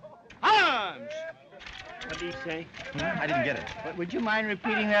 Hands. What did he say? I didn't get it. But would you mind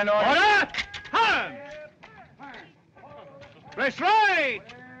repeating that order? Order. Hands. Dress right.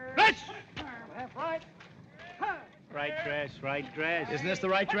 Dress. Right. Right dress, right dress. Isn't this the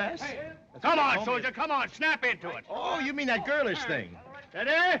right dress? Come on, soldier, come on, snap into it. Oh, you mean that girlish thing.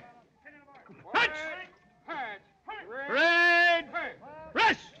 Steady. Hutch. Red.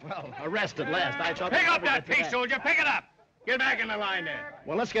 Rest. Well, arrest at last. I thought... Pick up that piece, soldier, pick it up. Get back in the line there.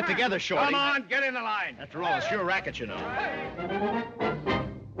 Well, let's get together, Shorty. Come on, get in the line. After all, it's your racket, you know.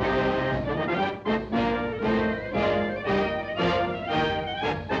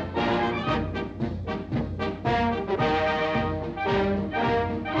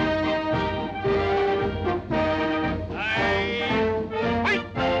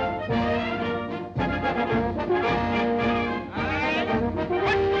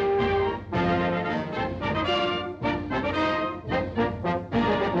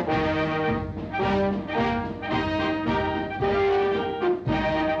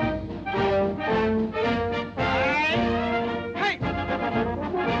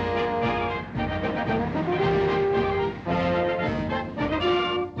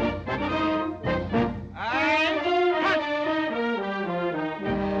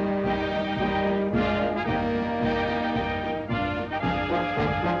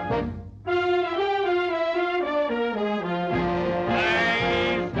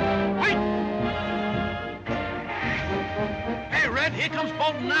 Here comes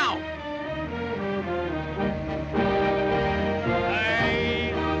Bolton now.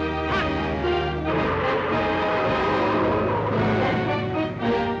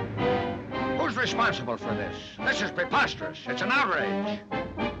 Who's responsible for this? This is preposterous. It's an outrage.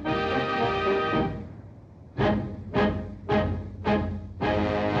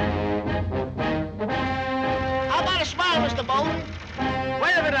 How about a smile, Mr. Bolton?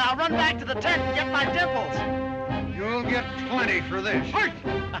 Wait a minute, I'll run back to the tent and get my dimples. You'll get plenty for this.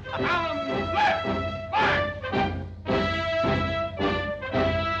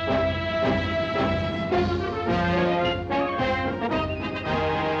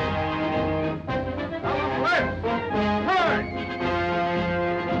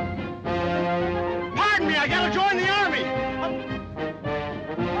 Pardon me, I gotta join the army.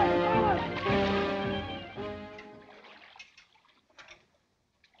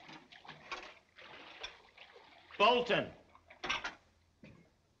 Bolton.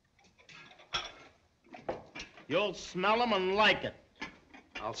 You'll smell them and like it.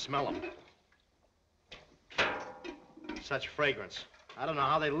 I'll smell them. Such fragrance. I don't know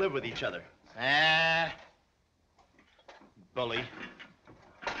how they live with each other. Ah. Bully.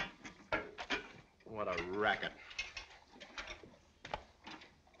 What a racket.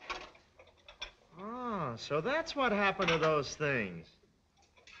 Oh, so that's what happened to those things.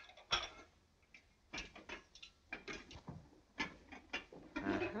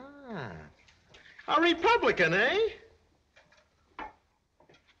 A Republican, eh?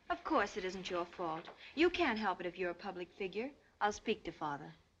 Of course it isn't your fault. You can't help it if you're a public figure. I'll speak to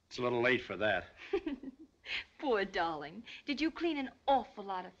Father. It's a little late for that. Poor darling. Did you clean an awful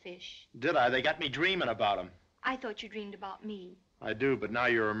lot of fish? Did I? They got me dreaming about them. I thought you dreamed about me. I do, but now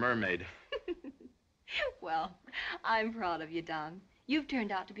you're a mermaid. Well, I'm proud of you, Don. You've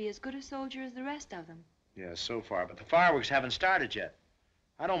turned out to be as good a soldier as the rest of them. Yeah, so far, but the fireworks haven't started yet.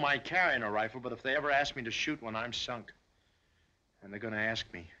 I don't mind carrying a rifle, but if they ever ask me to shoot one, I'm sunk. And they're gonna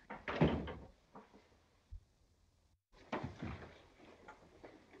ask me.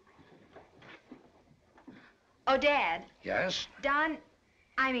 Oh, Dad. Yes?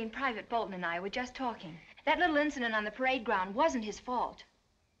 Private Bolton and I were just talking. That little incident on the parade ground wasn't his fault.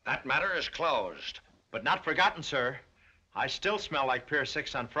 That matter is closed. But not forgotten, sir. I still smell like Pier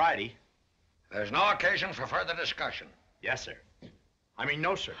 6 on Friday. There's no occasion for further discussion. Yes, sir.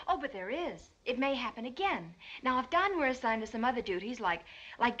 No, sir. Oh, but there is. It may happen again. Now, if Don were assigned to some other duties, like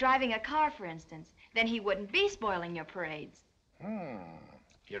driving a car, for instance, then he wouldn't be spoiling your parades.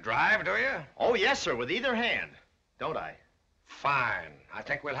 You drive, do you? Oh, yes, sir, with either hand. Don't I? Fine. I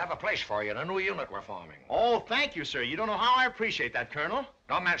think we'll have a place for you in a new unit we're forming. Oh, thank you, sir. You don't know how I appreciate that, Colonel.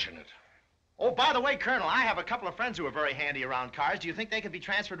 Don't mention it. Oh, by the way, Colonel, I have a couple of friends who are very handy around cars. Do you think they could be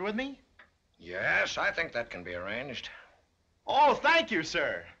transferred with me? Yes, I think that can be arranged. Oh, thank you,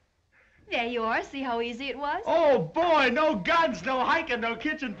 sir. There you are. See how easy it was? Oh, boy, no guns, no hiking, no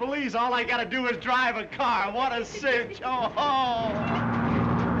kitchen police. All I gotta do is drive a car. What a cinch. Oh, ho.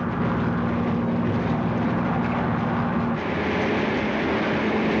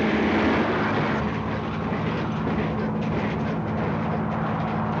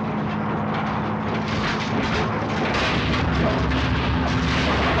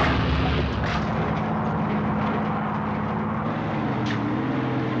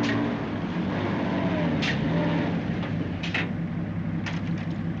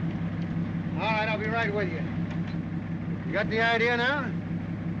 With you. You got the idea now?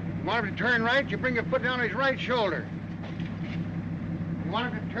 You want him to turn right, you bring your foot down on his right shoulder. You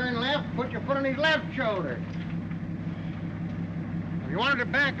want him to turn left, put your foot on his left shoulder. If you want him to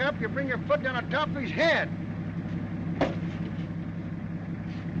back up, you bring your foot down on top of his head. If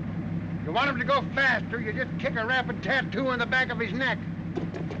you want him to go faster, you just kick a rapid tattoo on the back of his neck.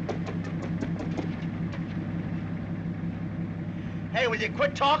 Hey, will you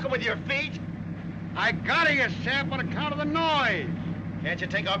quit talking with your feet? I gotta, you sap, on account of the noise. Can't you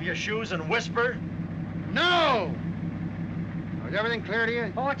take off your shoes and whisper? No! Is everything clear to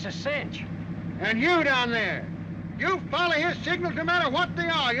you? Oh, it's a cinch. And you down there, you follow his signals no matter what they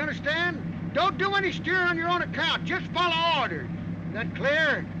are, you understand? Don't do any steering on your own account. Just follow orders. Is that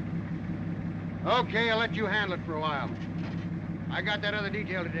clear? Okay, I'll let you handle it for a while. I got that other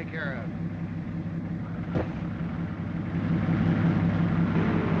detail to take care of.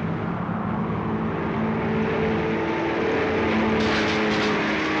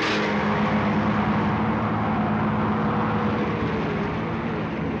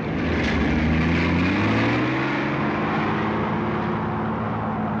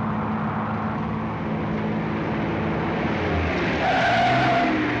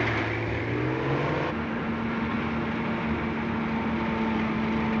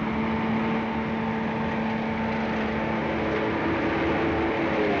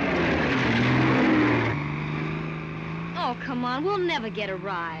 Come on, we'll never get a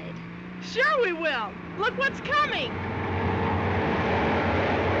ride. Sure we will. Look what's coming.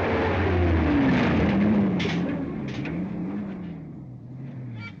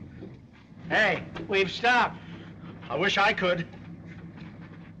 Hey, we've stopped. I wish I could.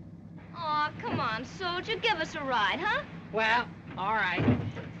 Aw, come on, soldier, give us a ride, huh? Well, all right.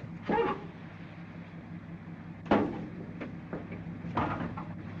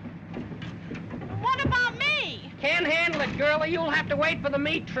 What about me? Can't handle it, girlie. You'll have to wait for the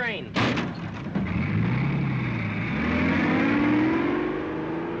meat train.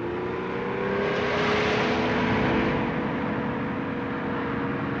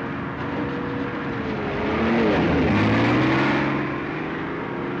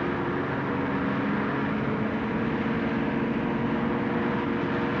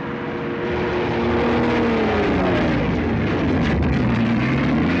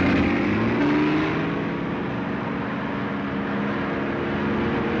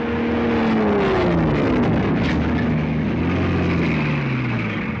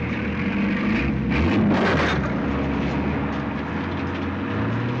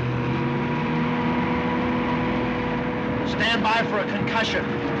 Stand by for a concussion.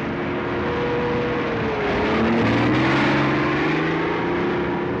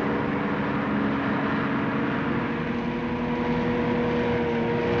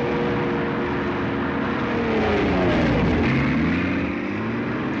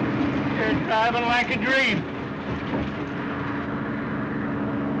 Driving like a dream.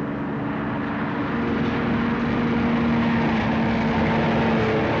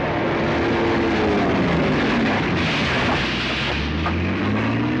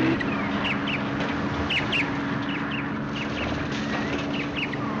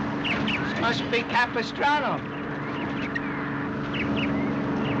 This must be Capistrano.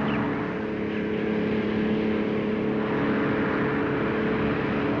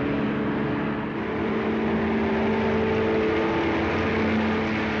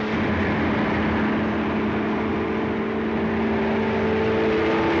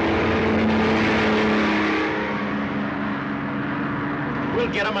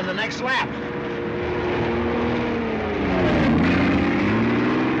 Get him on the next lap.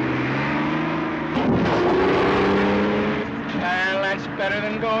 Well, that's better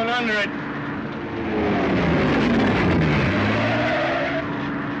than going under it.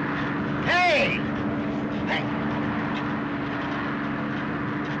 Hey! Hey!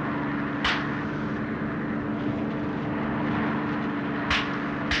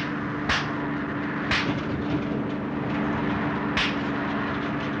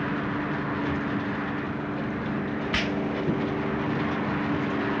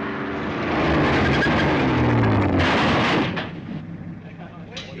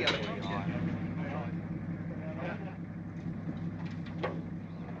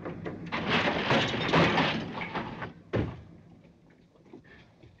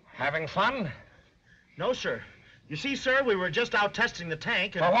 Having fun? No, sir. You see, sir, we were just out testing the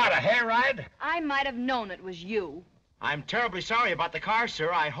tank and... For what, a hayride? I might have known it was you. I'm terribly sorry about the car,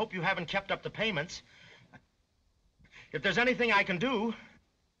 sir. I hope you haven't kept up the payments. If there's anything I can do...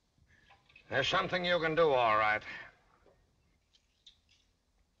 There's something you can do, all right.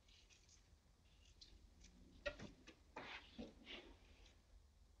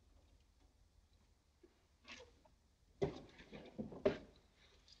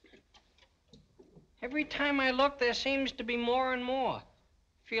 Every time I look, there seems to be more and more.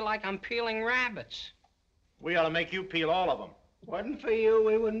 Feel like I'm peeling rabbits. We ought to make you peel all of them. Wasn't for you,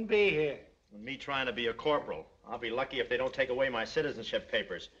 we wouldn't be here. And me trying to be a corporal. I'll be lucky if they don't take away my citizenship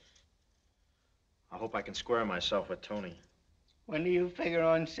papers. I hope I can square myself with Tony. When do you figure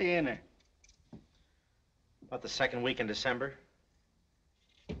on seeing her? About the second week in December.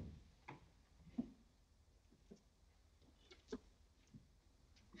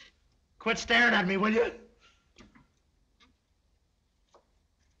 Quit staring at me, will you?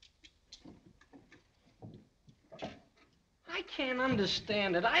 I can't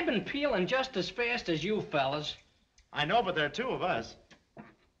understand it. I've been peeling just as fast as you fellas. I know, but there are two of us.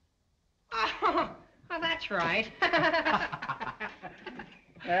 Oh, that's right. Well,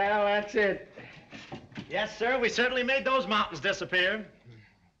 that's it. Yes, sir, we certainly made those mountains disappear.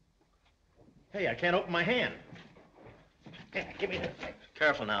 Hey, I can't open my hand. Here, give me that.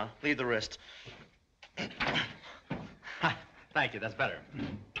 Careful now. Leave the wrist. Thank you, that's better.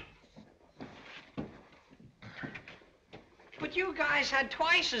 But you guys had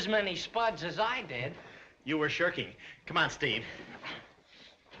twice as many spuds as I did. You were shirking. Come on, Steve.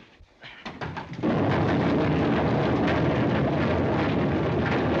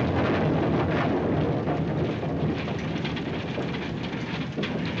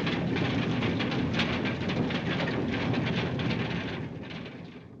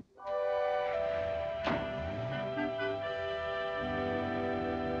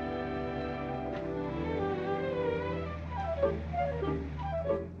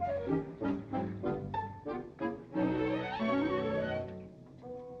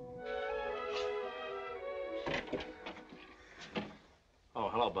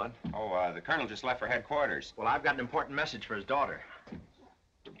 Hello, Bud. Oh, the colonel just left for headquarters. Well, I've got an important message for his daughter.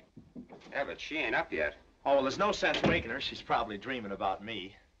 Yeah, but she ain't up yet. Oh, well, there's no sense waking her. She's probably dreaming about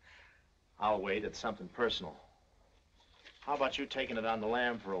me. I'll wait. It's something personal. How about you taking it on the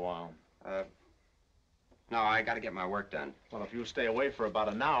lam for a while? No, I gotta get my work done. Well, if you stay away for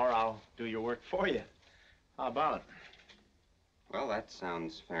about an hour, I'll do your work for you. How about it? Well, that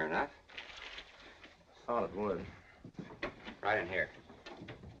sounds fair enough. Thought it would. Right in here.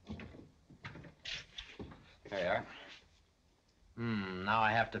 There you are. Now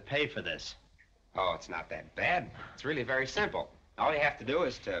I have to pay for this. Oh, it's not that bad. It's really very simple. All you have to do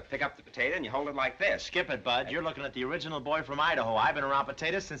is to pick up the potato and you hold it like this. Skip it, Bud. You're looking at the original boy from Idaho. I've been around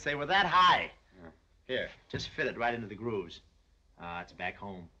potatoes since they were that high. Here, just fit it right into the grooves. It's back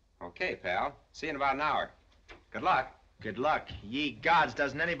home. Okay, pal. See you in about an hour. Good luck. Good luck. Ye gods,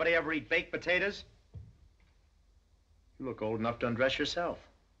 doesn't anybody ever eat baked potatoes? You look old enough to undress yourself.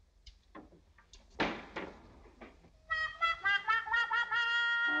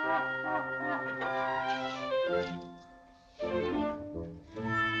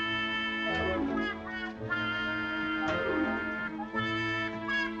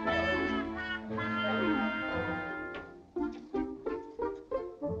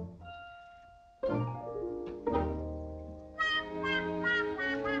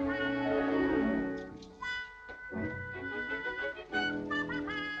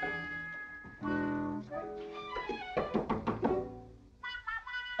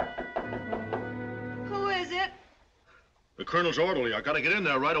 The colonel's orderly. I gotta get in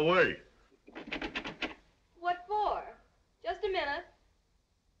there right away. What for? Just a minute.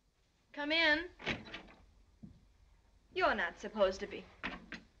 Come in. You're not supposed to be.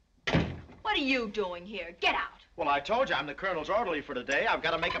 What are you doing here? Get out. Well, I told you I'm the colonel's orderly for today. I've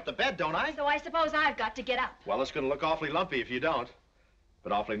got to make up the bed, don't I? So I suppose I've got to get up. Well, it's going to look awfully lumpy if you don't.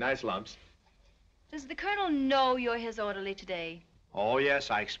 But awfully nice lumps. Does the colonel know you're his orderly today? Oh,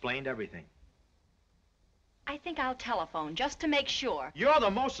 yes, I explained everything. I think I'll telephone just to make sure. You're the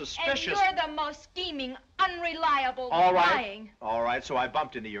most suspicious... And you're the most scheming, unreliable, All right. lying. All right, so I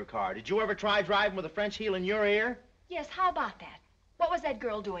bumped into your car. Did you ever try driving with a French heel in your ear? Yes, how about that? What was that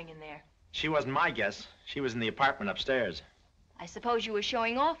girl doing in there? She wasn't my guess. She was in the apartment upstairs. I suppose you were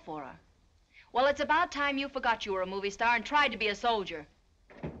showing off for her. Well, it's about time you forgot you were a movie star and tried to be a soldier.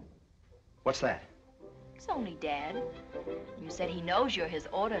 What's that? It's only Dad. You said he knows you're his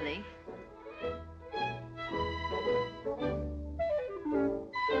orderly.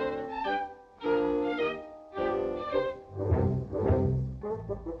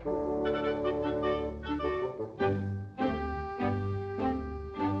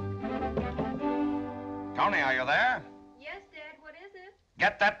 Tony, are you there? Yes, Dad, what is it?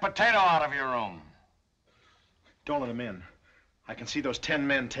 Get that potato out of your room. Don't let him in. I can see those 10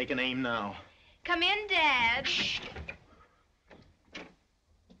 men taking aim now. Come in, Dad.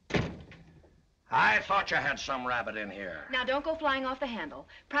 I thought you had some rabbit in here. Now, don't go flying off the handle.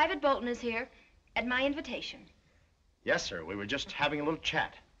 Private Bolton is here at my invitation. Yes, sir. We were just having a little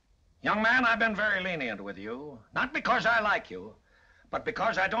chat. Young man, I've been very lenient with you. Not because I like you, but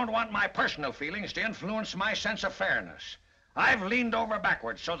because I don't want my personal feelings to influence my sense of fairness. I've leaned over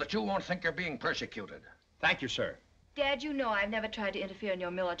backwards so that you won't think you're being persecuted. Thank you, sir. Dad, you know I've never tried to interfere in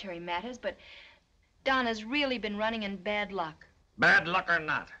your military matters, but Don has really been running in bad luck. Bad luck or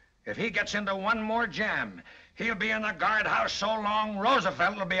not, if he gets into one more jam, he'll be in the guardhouse so long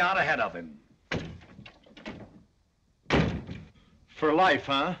Roosevelt will be out ahead of him. For life,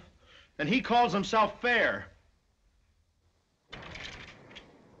 huh? And he calls himself fair.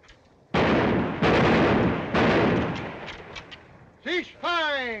 Cease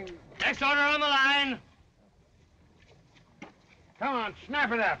firing! Next order on the line. Come on,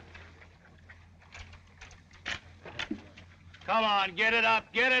 snap it up. Come on, get it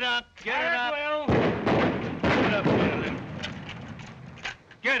up, get it up, get it up. Will. Get it up, Will.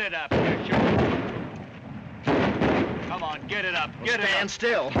 Get it up, here, shoot. Come on, get it up, get it up. Stand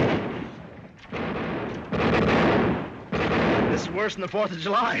still. This is worse than the 4th of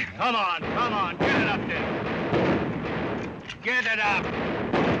July. Come on, get it up there. Get it up.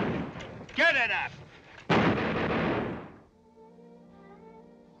 Get it up.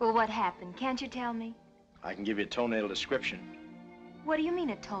 Well, what happened? Can't you tell me? I can give you a toenail description. What do you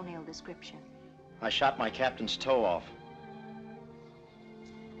mean, a toenail description? I shot my captain's toe off.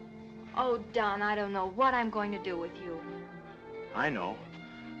 Oh, Don, I don't know what I'm going to do with you. I know.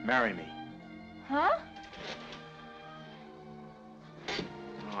 Marry me. Huh?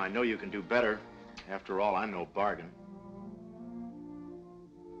 Oh, I know you can do better. After all, I'm no bargain.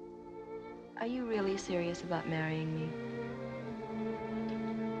 Are you really serious about marrying me?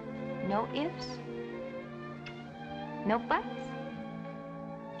 No ifs? No buts?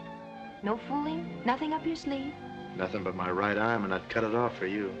 No fooling? Nothing up your sleeve? Nothing but my right arm, and I'd cut it off for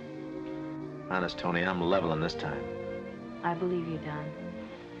you. Honest, Tony, I'm leveling this time. I believe you, Don.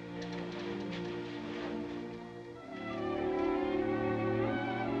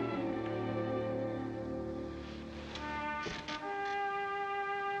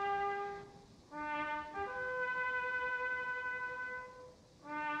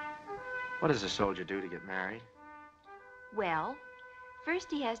 What does a soldier do to get married? Well,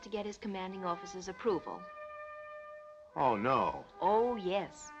 first he has to get his commanding officer's approval. Oh, no. Oh,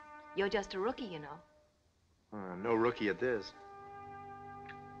 yes. You're just a rookie, you know. No rookie at this.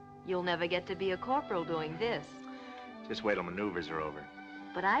 You'll never get to be a corporal doing this. Just wait till maneuvers are over.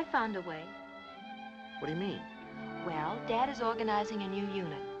 But I found a way. What do you mean? Well, Dad is organizing a new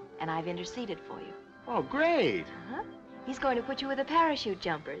unit, and I've interceded for you. Oh, great. Uh-huh. He's going to put you with the parachute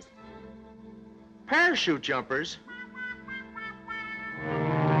jumpers. Parachute jumpers?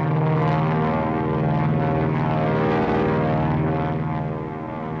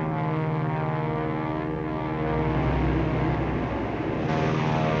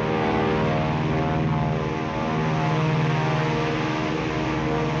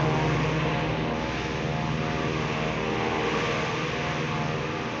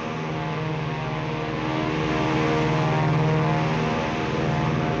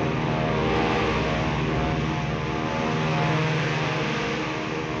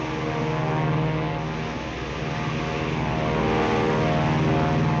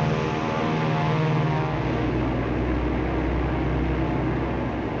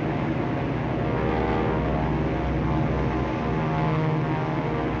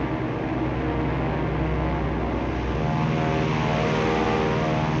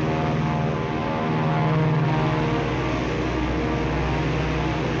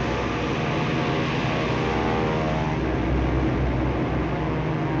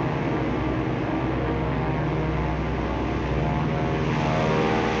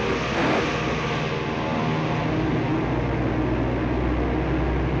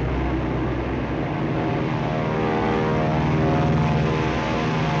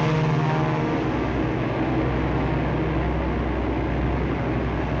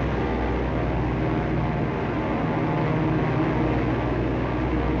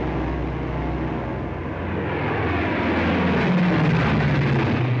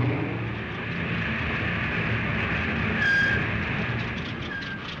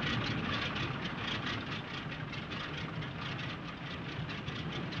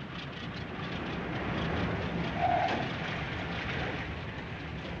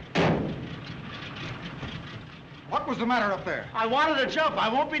 was the matter up there? I wanted to jump. I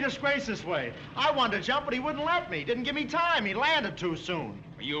won't be disgraced this way. I wanted to jump, but he wouldn't let me. Didn't give me time. He landed too soon.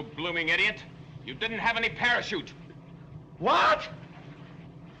 You blooming idiot. You didn't have any parachute. What?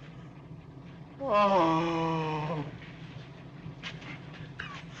 Oh.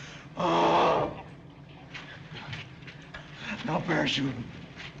 Oh. No parachute.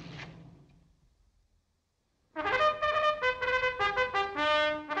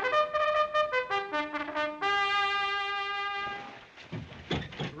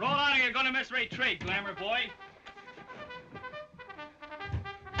 Roll out or you're gonna miss retreat, glamour boy.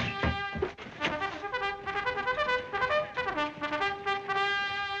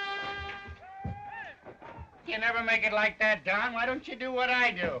 You never make it like that, Don. Why don't you do what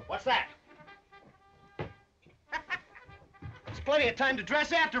I do? What's that? There's plenty of time to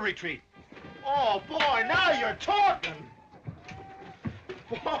dress after retreat. Oh, boy, now you're talking.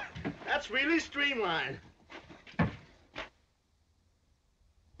 Boy, that's really streamlined.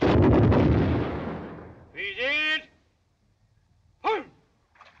 Is it?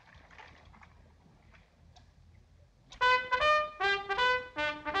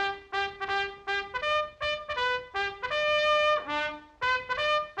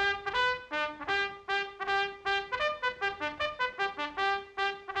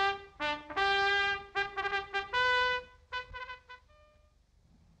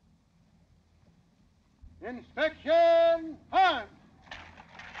 Inspection, on.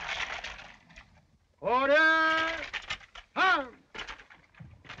 Order, on.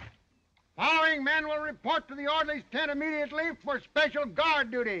 Following men will report to the orderly's tent immediately for special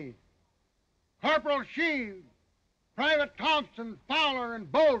guard duty. Corporal Sheaves, Private Thompson, Fowler,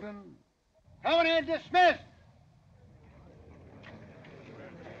 and Bolton. Company dismissed.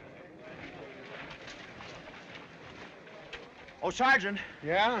 Oh, Sergeant.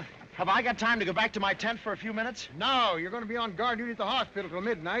 Yeah? Have I got time to go back to my tent for a few minutes? No, you're going to be on guard duty at the hospital till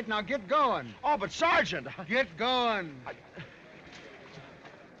midnight. Now get going. Oh, but Sergeant. Get going.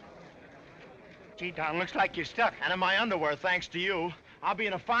 Gee, Don, looks like you're stuck. And in my underwear, thanks to you. I'll be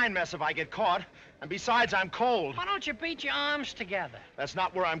in a fine mess if I get caught. And besides, I'm cold. Why don't you beat your arms together? That's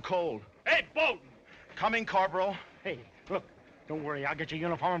not where I'm cold. Hey, Bolton! Coming, Corporal. Hey, look, don't worry. I'll get your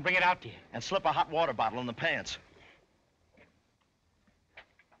uniform and bring it out to you. And slip a hot water bottle in the pants.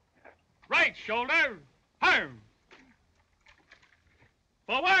 Right shoulder, home.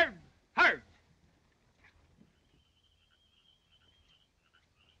 Forward, hurt.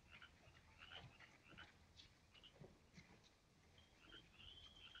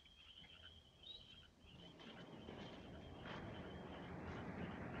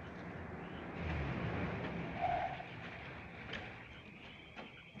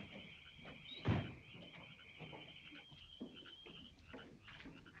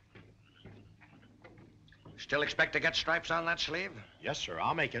 Still expect to get stripes on that sleeve? Yes, sir.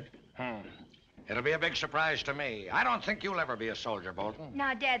 I'll make it. It'll be a big surprise to me. I don't think you'll ever be a soldier, Bolton.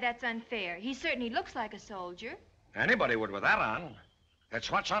 Now, Dad, that's unfair. He certainly looks like a soldier. Anybody would with that on.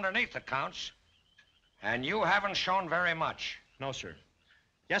 It's what's underneath that counts. And you haven't shown very much. No, sir.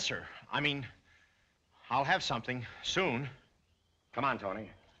 Yes, sir. I mean, I'll have something soon. Come on, Tony.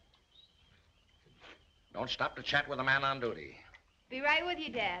 Don't stop to chat with a man on duty. Be right with you,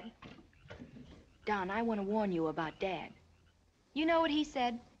 Dad. Don, I want to warn you about Dad. You know what he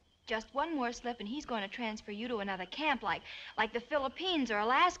said? Just one more slip and he's going to transfer you to another camp like the Philippines or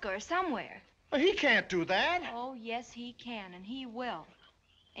Alaska or somewhere. Well, he can't do that. Oh, yes, he can, and he will.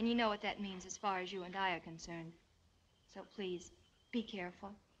 And you know what that means as far as you and I are concerned. So please, be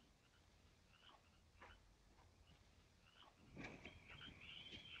careful.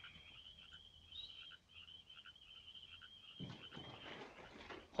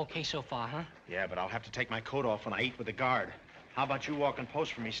 Okay so far, huh? Yeah, but I'll have to take my coat off when I eat with the guard. How about you walk and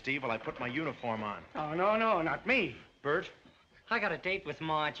post for me, Steve, while I put my uniform on? Oh, no, not me. Bert? I got a date with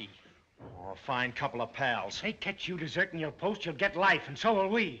Margie. Oh, a fine couple of pals. They catch you deserting your post, you'll get life, and so will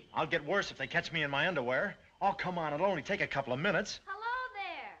we. I'll get worse if they catch me in my underwear. Oh, come on, it'll only take a couple of minutes. Hello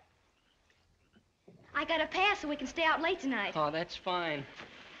there. I got a pass so we can stay out late tonight. Oh, that's fine.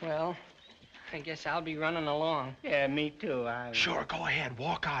 Well, I guess I'll be running along. Yeah, me too. Sure, go ahead.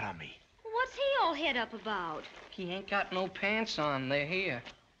 Walk out on me. What's he all head up about? He ain't got no pants on. They're here.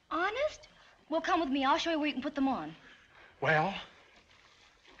 Honest? Well, come with me. I'll show you where you can put them on. Well?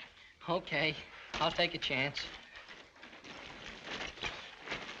 Okay, I'll take a chance.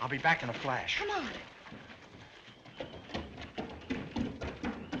 I'll be back in a flash. Come on.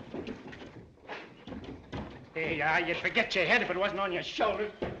 Hey, you'd forget your head if it wasn't on your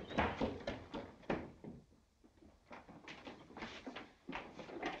shoulders.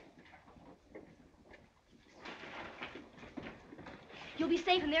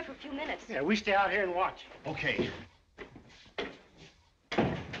 safe in there for a few minutes. Yeah, we stay out here and watch. Okay.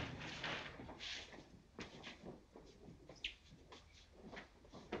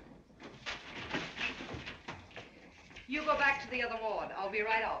 You go back to the other ward. I'll be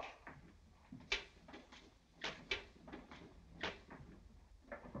right out.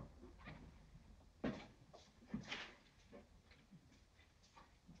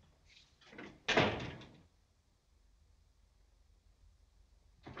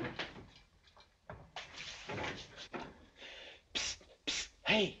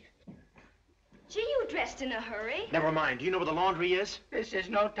 Hey, Gee, you dressed in a hurry. never mind. Do you know where the laundry is? This is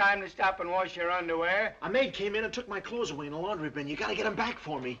no time to stop and wash your underwear. A maid came in and took my clothes away in the laundry bin. You gotta get them back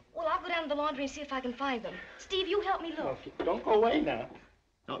for me. Well, I'll go down to the laundry and see if I can find them. Steve, you help me look. Okay, don't go away now.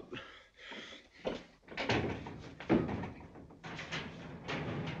 No.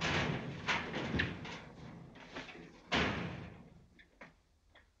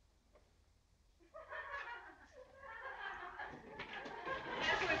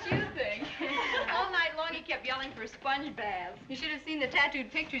 That's what you think. All night long he kept yelling for sponge baths. You should have seen the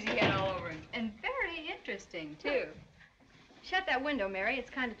tattooed pictures he had all over him. And very interesting, too. Shut that window, Mary. It's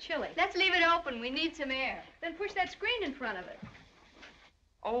kind of chilly. Let's leave it open. We need some air. Then push that screen in front of it.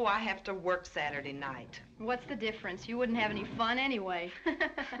 Oh, I have to work Saturday night. What's the difference? You wouldn't have any fun anyway.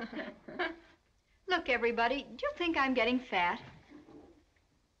 Look, everybody, do you think I'm getting fat?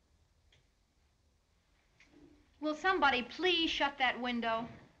 Will somebody please shut that window?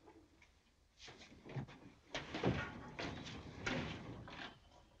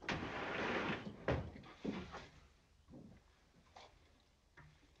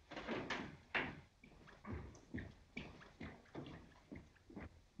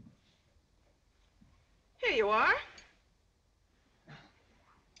 Here you are.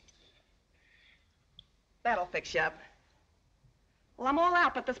 That'll fix you up. Well, I'm all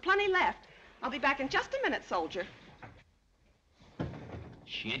out, but there's plenty left. I'll be back in just a minute, soldier.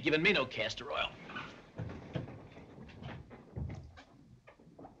 She ain't giving me no castor oil.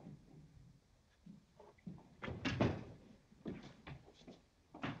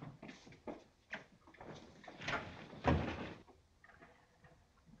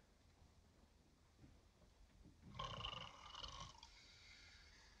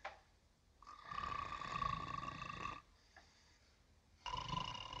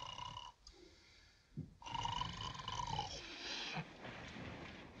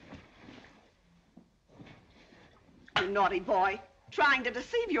 You naughty boy, trying to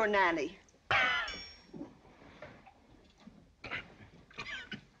deceive your nanny.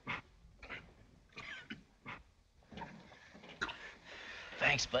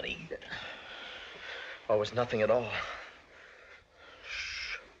 Thanks, buddy. Oh, it was nothing at all.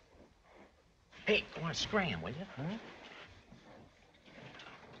 Shh. Hey, go on, scram, will you? Huh?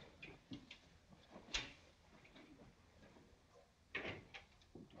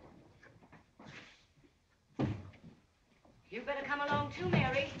 You better come along too,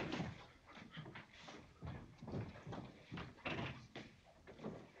 Mary.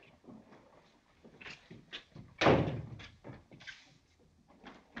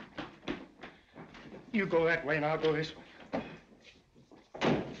 You go that way and I'll go this way.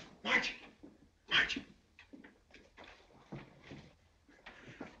 Margie! Margie!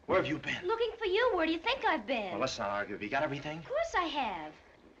 Where have you been? Looking for you. Where do you think I've been? Well, let's not argue. Have you got everything? Of course I have.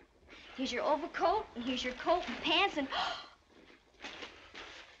 Here's your overcoat, and here's your coat and pants, and...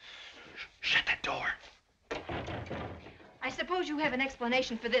 Shut that door. I suppose you have an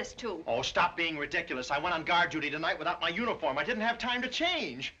explanation for this, too. Oh, stop being ridiculous. I went on guard duty tonight without my uniform. I didn't have time to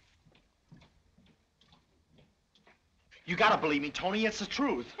change. You gotta believe me, Tony. It's the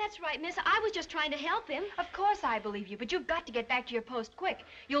truth. That's right, miss. I was just trying to help him. Of course I believe you, but you've got to get back to your post quick.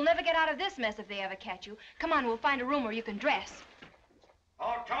 You'll never get out of this mess if they ever catch you. Come on, we'll find a room where you can dress.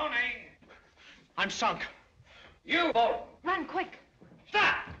 Oh, Tony! I'm sunk. You, Bolton! Run, quick.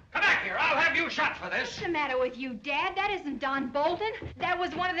 Stop! Come back here. I'll have you shot for this. What's the matter with you, Dad? That isn't Don Bolton. That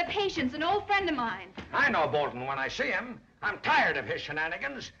was one of the patients, an old friend of mine. I know Bolton when I see him. I'm tired of his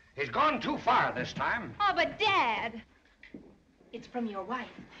shenanigans. He's gone too far this time. Oh, but Dad... It's from your wife.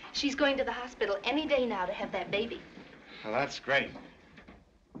 She's going to the hospital any day now to have that baby. Well, that's great.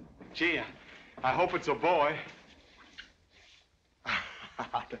 Gee, I hope it's a boy.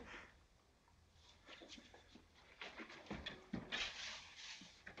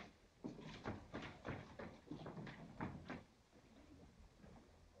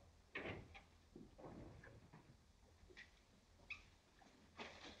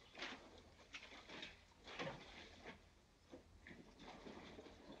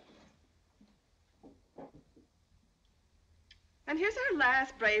 And here's our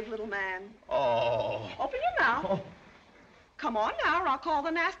last brave little man. Oh. Open your mouth. Oh. Come on now, or I'll call the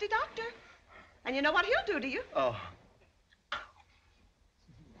nasty doctor. And you know what he'll do to you? Oh.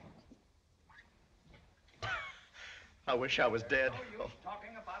 I wish I was dead. No use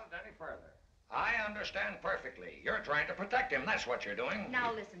talking about it any further. I understand perfectly. You're trying to protect him. That's what you're doing.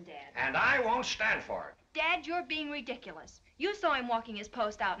 Now listen, Dad. And I won't stand for it. Dad, you're being ridiculous. You saw him walking his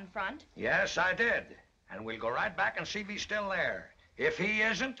post out in front. Yes, I did. And we'll go right back and see if he's still there. If he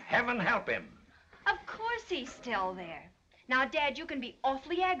isn't, heaven help him. Of course he's still there. Now, Dad, you can be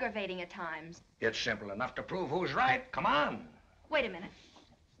awfully aggravating at times. It's simple enough to prove who's right. Come on. Wait a minute.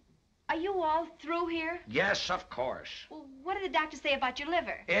 Are you all through here? Yes, of course. Well, what did the doctor say about your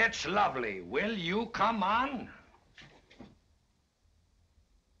liver? It's lovely. Will you come on?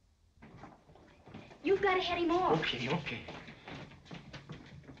 You've got to head him off. Okay.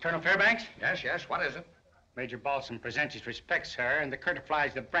 Colonel Fairbanks? Yes, what is it? Major Bolton presents his respects, sir, and the Curta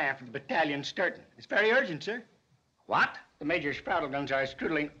flies the brand for the battalion Sturton. It's very urgent, sir. What? The Major's sproutle guns are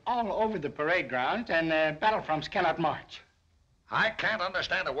strudling all over the parade grounds, and battlefronts cannot march. I can't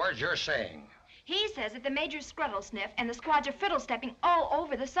understand the words you're saying. He says that the Major's scruttle sniff and the squads are fiddle-stepping all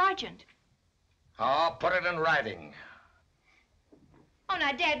over the sergeant. Oh, put it in writing. Oh,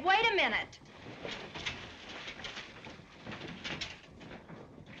 now, Dad, wait a minute.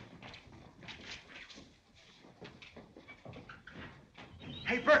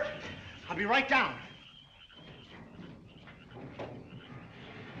 Hey, Bert, I'll be right down.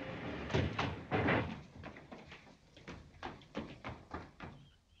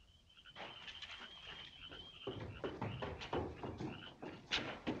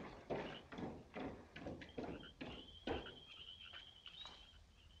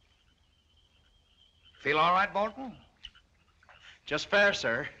 Feel all right, Bolton? Just fair,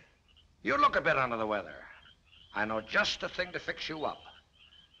 sir. You look a bit under the weather. I know just the thing to fix you up.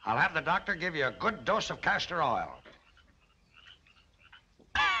 I'll have the doctor give you a good dose of castor oil.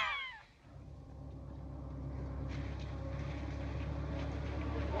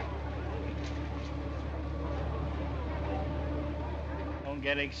 Don't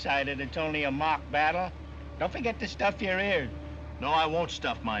get excited. It's only a mock battle. Don't forget to stuff your ears. No, I won't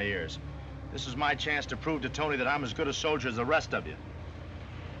stuff my ears. This is my chance to prove to Tony that I'm as good a soldier as the rest of you.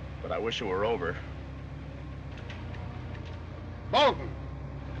 But I wish it were over. Bolton!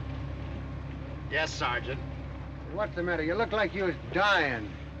 Yes, Sergeant. What's the matter? You look like you was dying.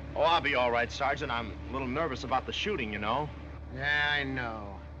 Oh, I'll be all right, Sergeant. I'm a little nervous about the shooting, you know. Yeah, I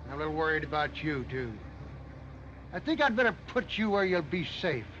know. I'm a little worried about you, too. I think I'd better put you where you'll be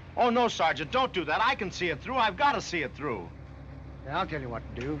safe. Oh, no, Sergeant, don't do that. I can see it through. I've got to see it through. Yeah, I'll tell you what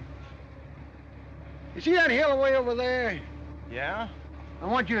to do. You see that hill way over there? Yeah? I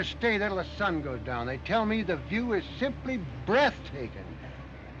want you to stay there till the sun goes down. They tell me the view is simply breathtaking.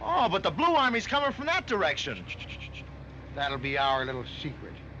 Oh, but the Blue Army's coming from that direction. That'll be our little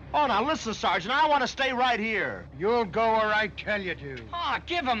secret. Oh, now listen, Sergeant, I want to stay right here. You'll go where I tell you to. Oh,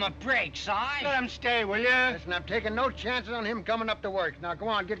 give him a break, Sarge. Let him stay, will you? Listen, I'm taking no chances on him coming up to work. Now, go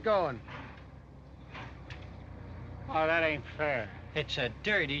on, get going. Oh, that ain't fair. It's a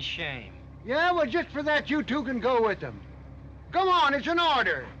dirty shame. Yeah, well, just for that, you two can go with them. Come on, it's an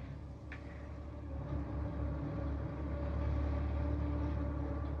order.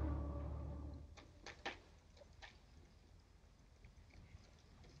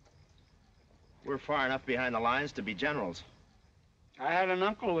 We're far enough behind the lines to be generals. I had an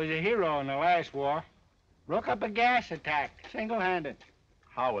uncle who was a hero in the last war. Broke up a gas attack, single-handed.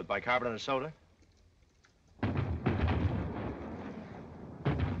 How, with bicarbonate of soda?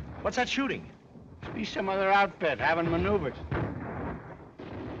 What's that shooting? Be some other outfit having maneuvers.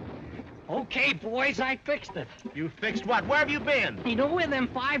 Okay, boys, I fixed it. You fixed what? Where have you been? You know where them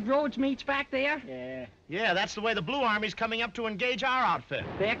 5 roads meets back there? Yeah. Yeah, that's the way the Blue Army's coming up to engage our outfit.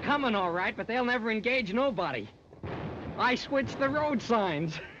 They're coming all right, but they'll never engage nobody. I switched the road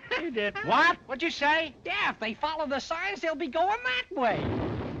signs. You did? What? What'd you say? Yeah, if they follow the signs, they'll be going that way.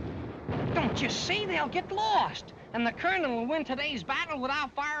 Don't you see? They'll get lost. And the colonel will win today's battle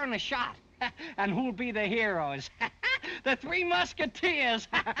without firing a shot. And who'll be the heroes? The 3 Musketeers.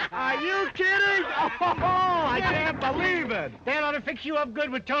 Are you kidding? Oh, I can't believe it. They ought to fix you up good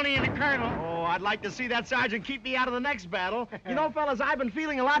with Tony and the colonel. Oh, I'd like to see that sergeant keep me out of the next battle. You know, fellas, I've been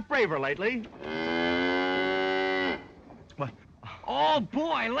feeling a lot braver lately. What? Oh,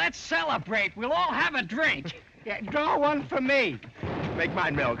 boy, let's celebrate. We'll all have a drink. Yeah, draw one for me. Make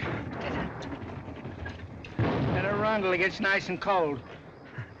mine milk. Better run till it gets nice and cold.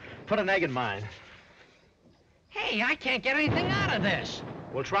 Put an egg in mine. Hey, I can't get anything out of this.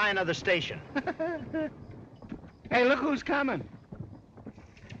 We'll try another station. Hey, look who's coming.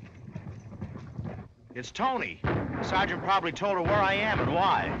 It's Tony. The sergeant probably told her where I am and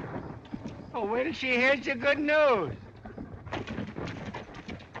why. Oh, wait till she hears the good news.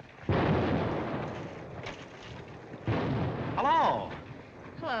 Hello.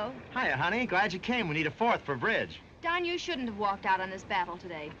 Hello. Hiya, honey. Glad you came. We need a fourth for bridge. Don, you shouldn't have walked out on this battle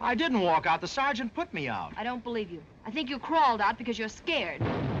today. I didn't walk out. The sergeant put me out. I don't believe you. I think you crawled out because you're scared.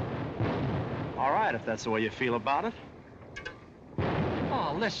 All right, if that's the way you feel about it.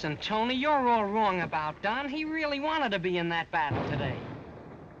 Oh, listen, Tony, you're all wrong about Don. He really wanted to be in that battle today.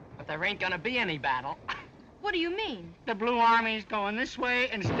 But there ain't gonna be any battle. What do you mean? The Blue Army's going this way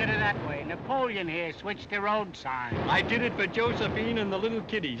instead of that way. Napoleon here switched the road sign. I did it for Josephine and the little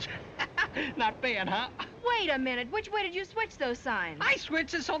kiddies. Not bad, huh? Wait a minute. Which way did you switch those signs? I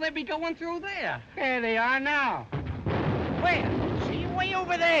switched it so they'd be going through there. There they are now. Where? See, way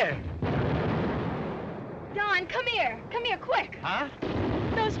over there. Don, come here. Come here, quick. Huh?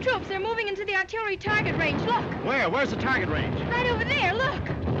 Those troops, they're moving into the artillery target range. Look. Where? Where's the target range? Right over there, look.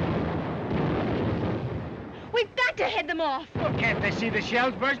 We've got to head them off. Well, can't they see the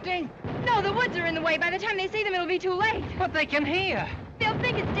shells bursting? No, the woods are in the way. By the time they see them, it'll be too late. But they can hear. They'll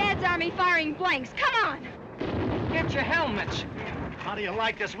think it's Dad's army firing blanks. Come on. Get your helmets. How do you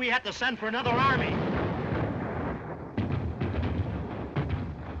like this? We had to send for another army.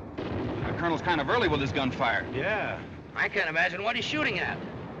 The colonel's kind of early with his gunfire. Yeah. I can't imagine what he's shooting at.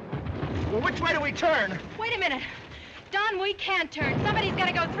 Well, which way do we turn? Wait a minute. Don, we can't turn. Somebody's got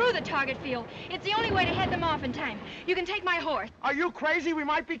to go through the target field. It's the only way to head them off in time. You can take my horse. Are you crazy? We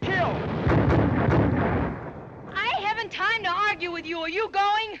might be killed. I haven't time to argue with you. Are you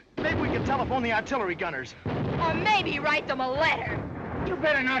going? Maybe we can telephone the artillery gunners. Or maybe write them a letter. You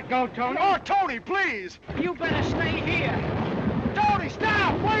better not go, Tony. Oh, Tony, please. You better stay here. Tony,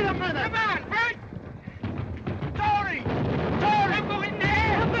 stop! Wait a minute. Come on, Bert. Tony! Tony! Don't go in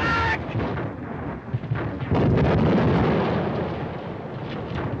there. Come back.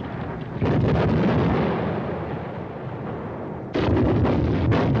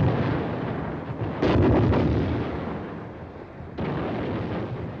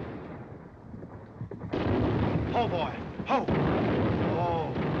 Ho, boy. Ho.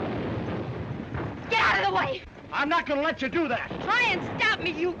 Oh. Get out of the way. I'm not going to let you do that. Try and stop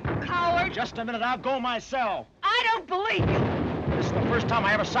me, you coward. Just a minute, I'll go myself. I don't believe you. This is the first time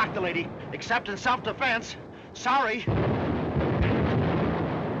I ever socked a lady, except in self-defense. Sorry.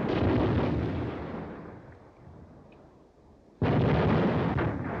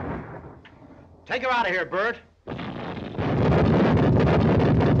 Take her out of here, Bert.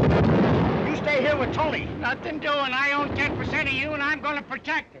 You stay here with Tony. Nothing doing. I own 10% of you, and I'm going to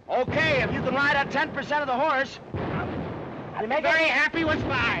protect it. Okay, if you can ride at 10% of the horse. I'll be very happy with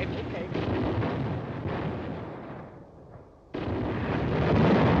 5. Okay.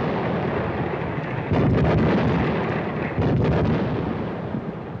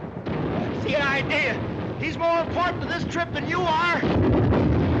 What's the idea? He's more important to this trip than you are.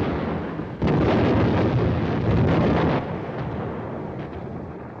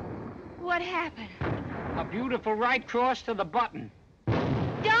 What happened? A beautiful right cross to the button.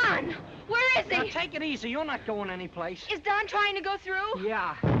 Don! Where is Now, he? take it easy. You're not going anyplace. Is Don trying to go through?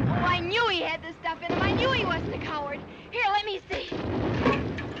 Yeah. Oh, I knew he had this stuff in him. I knew he wasn't a coward. Here, let me see.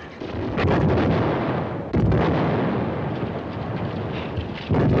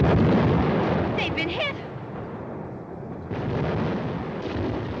 They've been hit.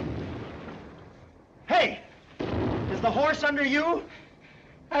 Hey! Is the horse under you?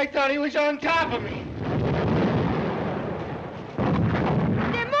 I thought he was on top of me.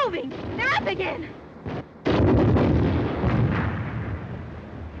 They're moving. They're up again.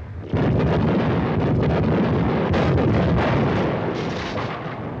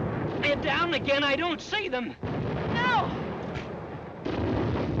 They're down again. I don't see them. No.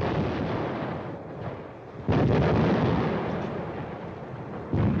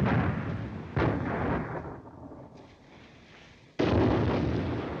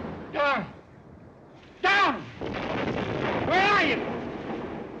 Don! Don! Where are you?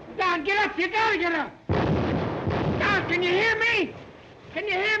 Don, get up! You gotta get up! Don, can you hear me? Can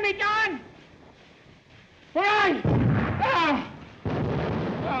you hear me, Don? Where are you? Oh!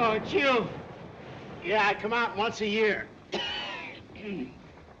 Oh, it's you. Yeah, I come out once a year. Hey,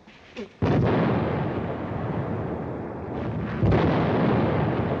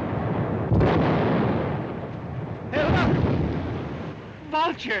 look!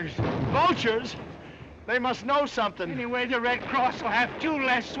 Vultures. Vultures? They must know something. Anyway, the Red Cross will have 2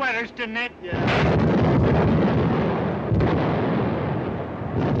 less sweaters to knit. Yeah.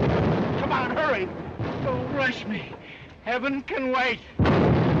 Come on, hurry. Don't rush me. Heaven can wait.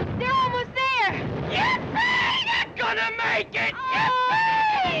 They're almost there. Yippee! You're gonna make it!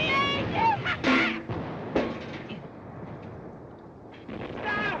 Yippee!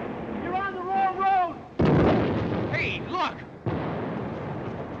 Stop! You're on the wrong road! Hey, look!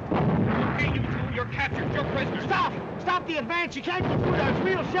 Hey, you two, you're captured. You're prisoners. Stop! Stop the advance! You can't go through there. It's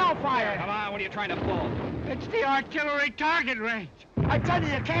real shell fire. Come on, what are you trying to pull? It's the artillery target range. I tell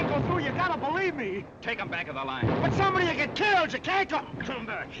you can't go through. You gotta believe me. Take them back of the line. But somebody will get killed. You can't go. Come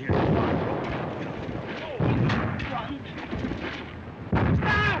back here.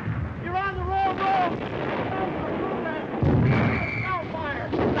 Stop! You're on the wrong road. Fire!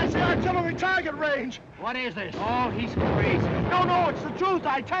 That's the artillery target range. What is this? Oh, he's crazy. No, it's the truth.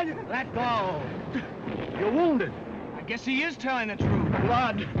 I tell you. Let go. You're wounded. I guess he is telling the truth.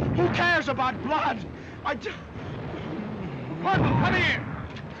 Blood. Who cares about blood? Come here.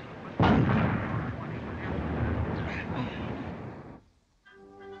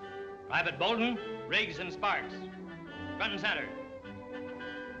 Private Bolton, Riggs, and Sparks. Front and center.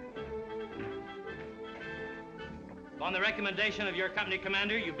 On the recommendation of your company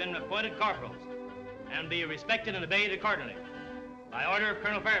commander, you've been appointed corporals and be respected and obeyed accordingly. By order of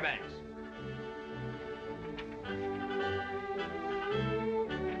Colonel Fairbanks.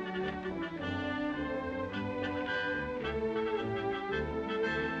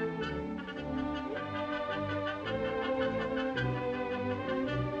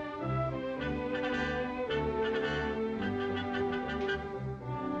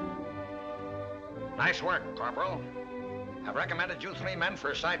 Nice work, Corporal. I've recommended you 3 men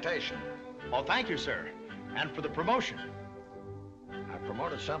for citation. Oh, thank you, sir. And for the promotion. I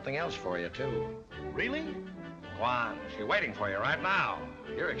promoted something else for you, too. Really? Go on. She's waiting for you right now.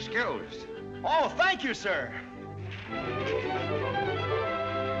 You're excused. Oh, thank you, sir.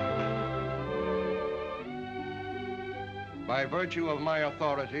 By virtue of my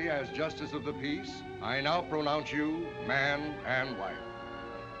authority as Justice of the Peace, I now pronounce you man and wife.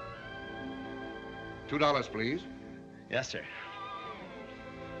 $2, please. Yes, sir.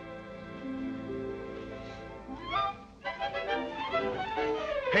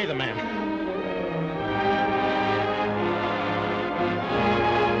 Pay the man.